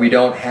 that we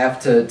don't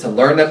have to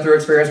learn them through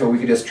experience, but we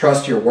can just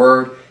trust your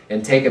word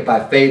and take it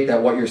by faith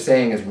that what you're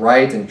saying is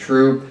right and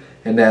true,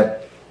 and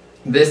that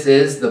this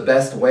is the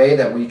best way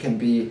that we can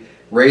be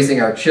raising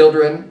our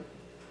children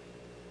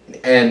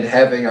and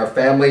having our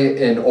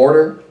family in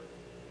order.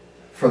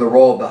 For the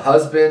role of the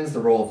husbands, the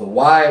role of the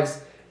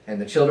wives, and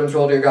the children's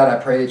role, dear God,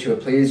 I pray that you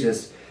would please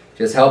just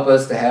help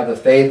us to have the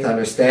faith to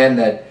understand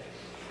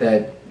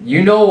that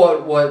you know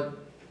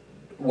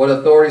what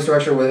authority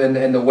structure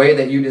and the way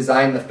that you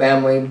design the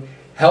family.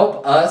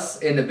 Help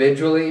us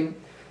individually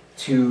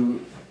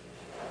to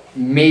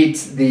meet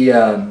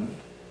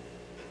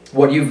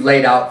what you've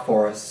laid out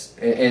for us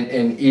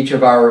in each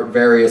of our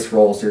various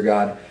roles, dear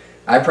God.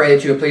 I pray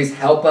that you would please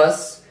help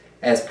us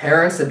as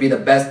parents to be the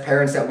best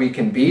parents that we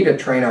can be, to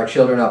train our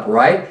children up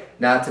right,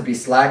 not to be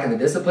slack in the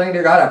discipline,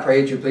 dear God. I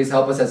pray that you please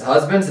help us as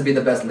husbands to be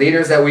the best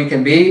leaders that we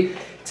can be,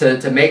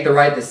 to make the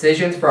right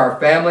decisions for our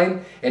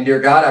family. And dear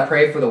God, I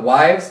pray for the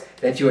wives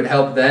that you would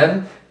help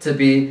them to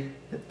be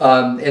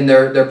in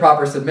their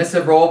proper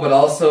submissive role, but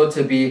also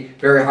to be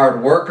very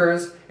hard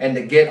workers and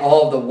to get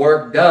all of the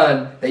work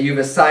done that you've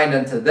assigned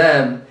unto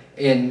them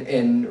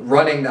in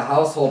running the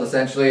household,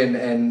 essentially,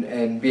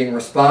 and being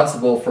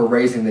responsible for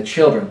raising the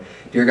children.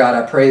 Dear God,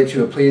 I pray that you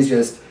would please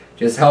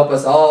just help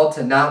us all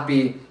to not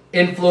be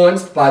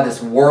influenced by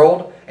this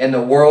world and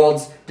the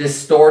world's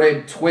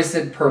distorted,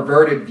 twisted,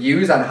 perverted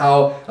views on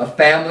how a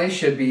family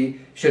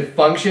should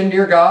function,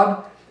 dear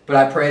God. But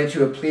I pray that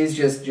you would please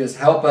just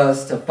help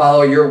us to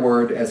follow your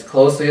word as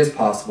closely as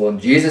possible. In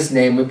Jesus'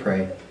 name we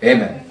pray.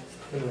 Amen.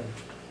 Amen.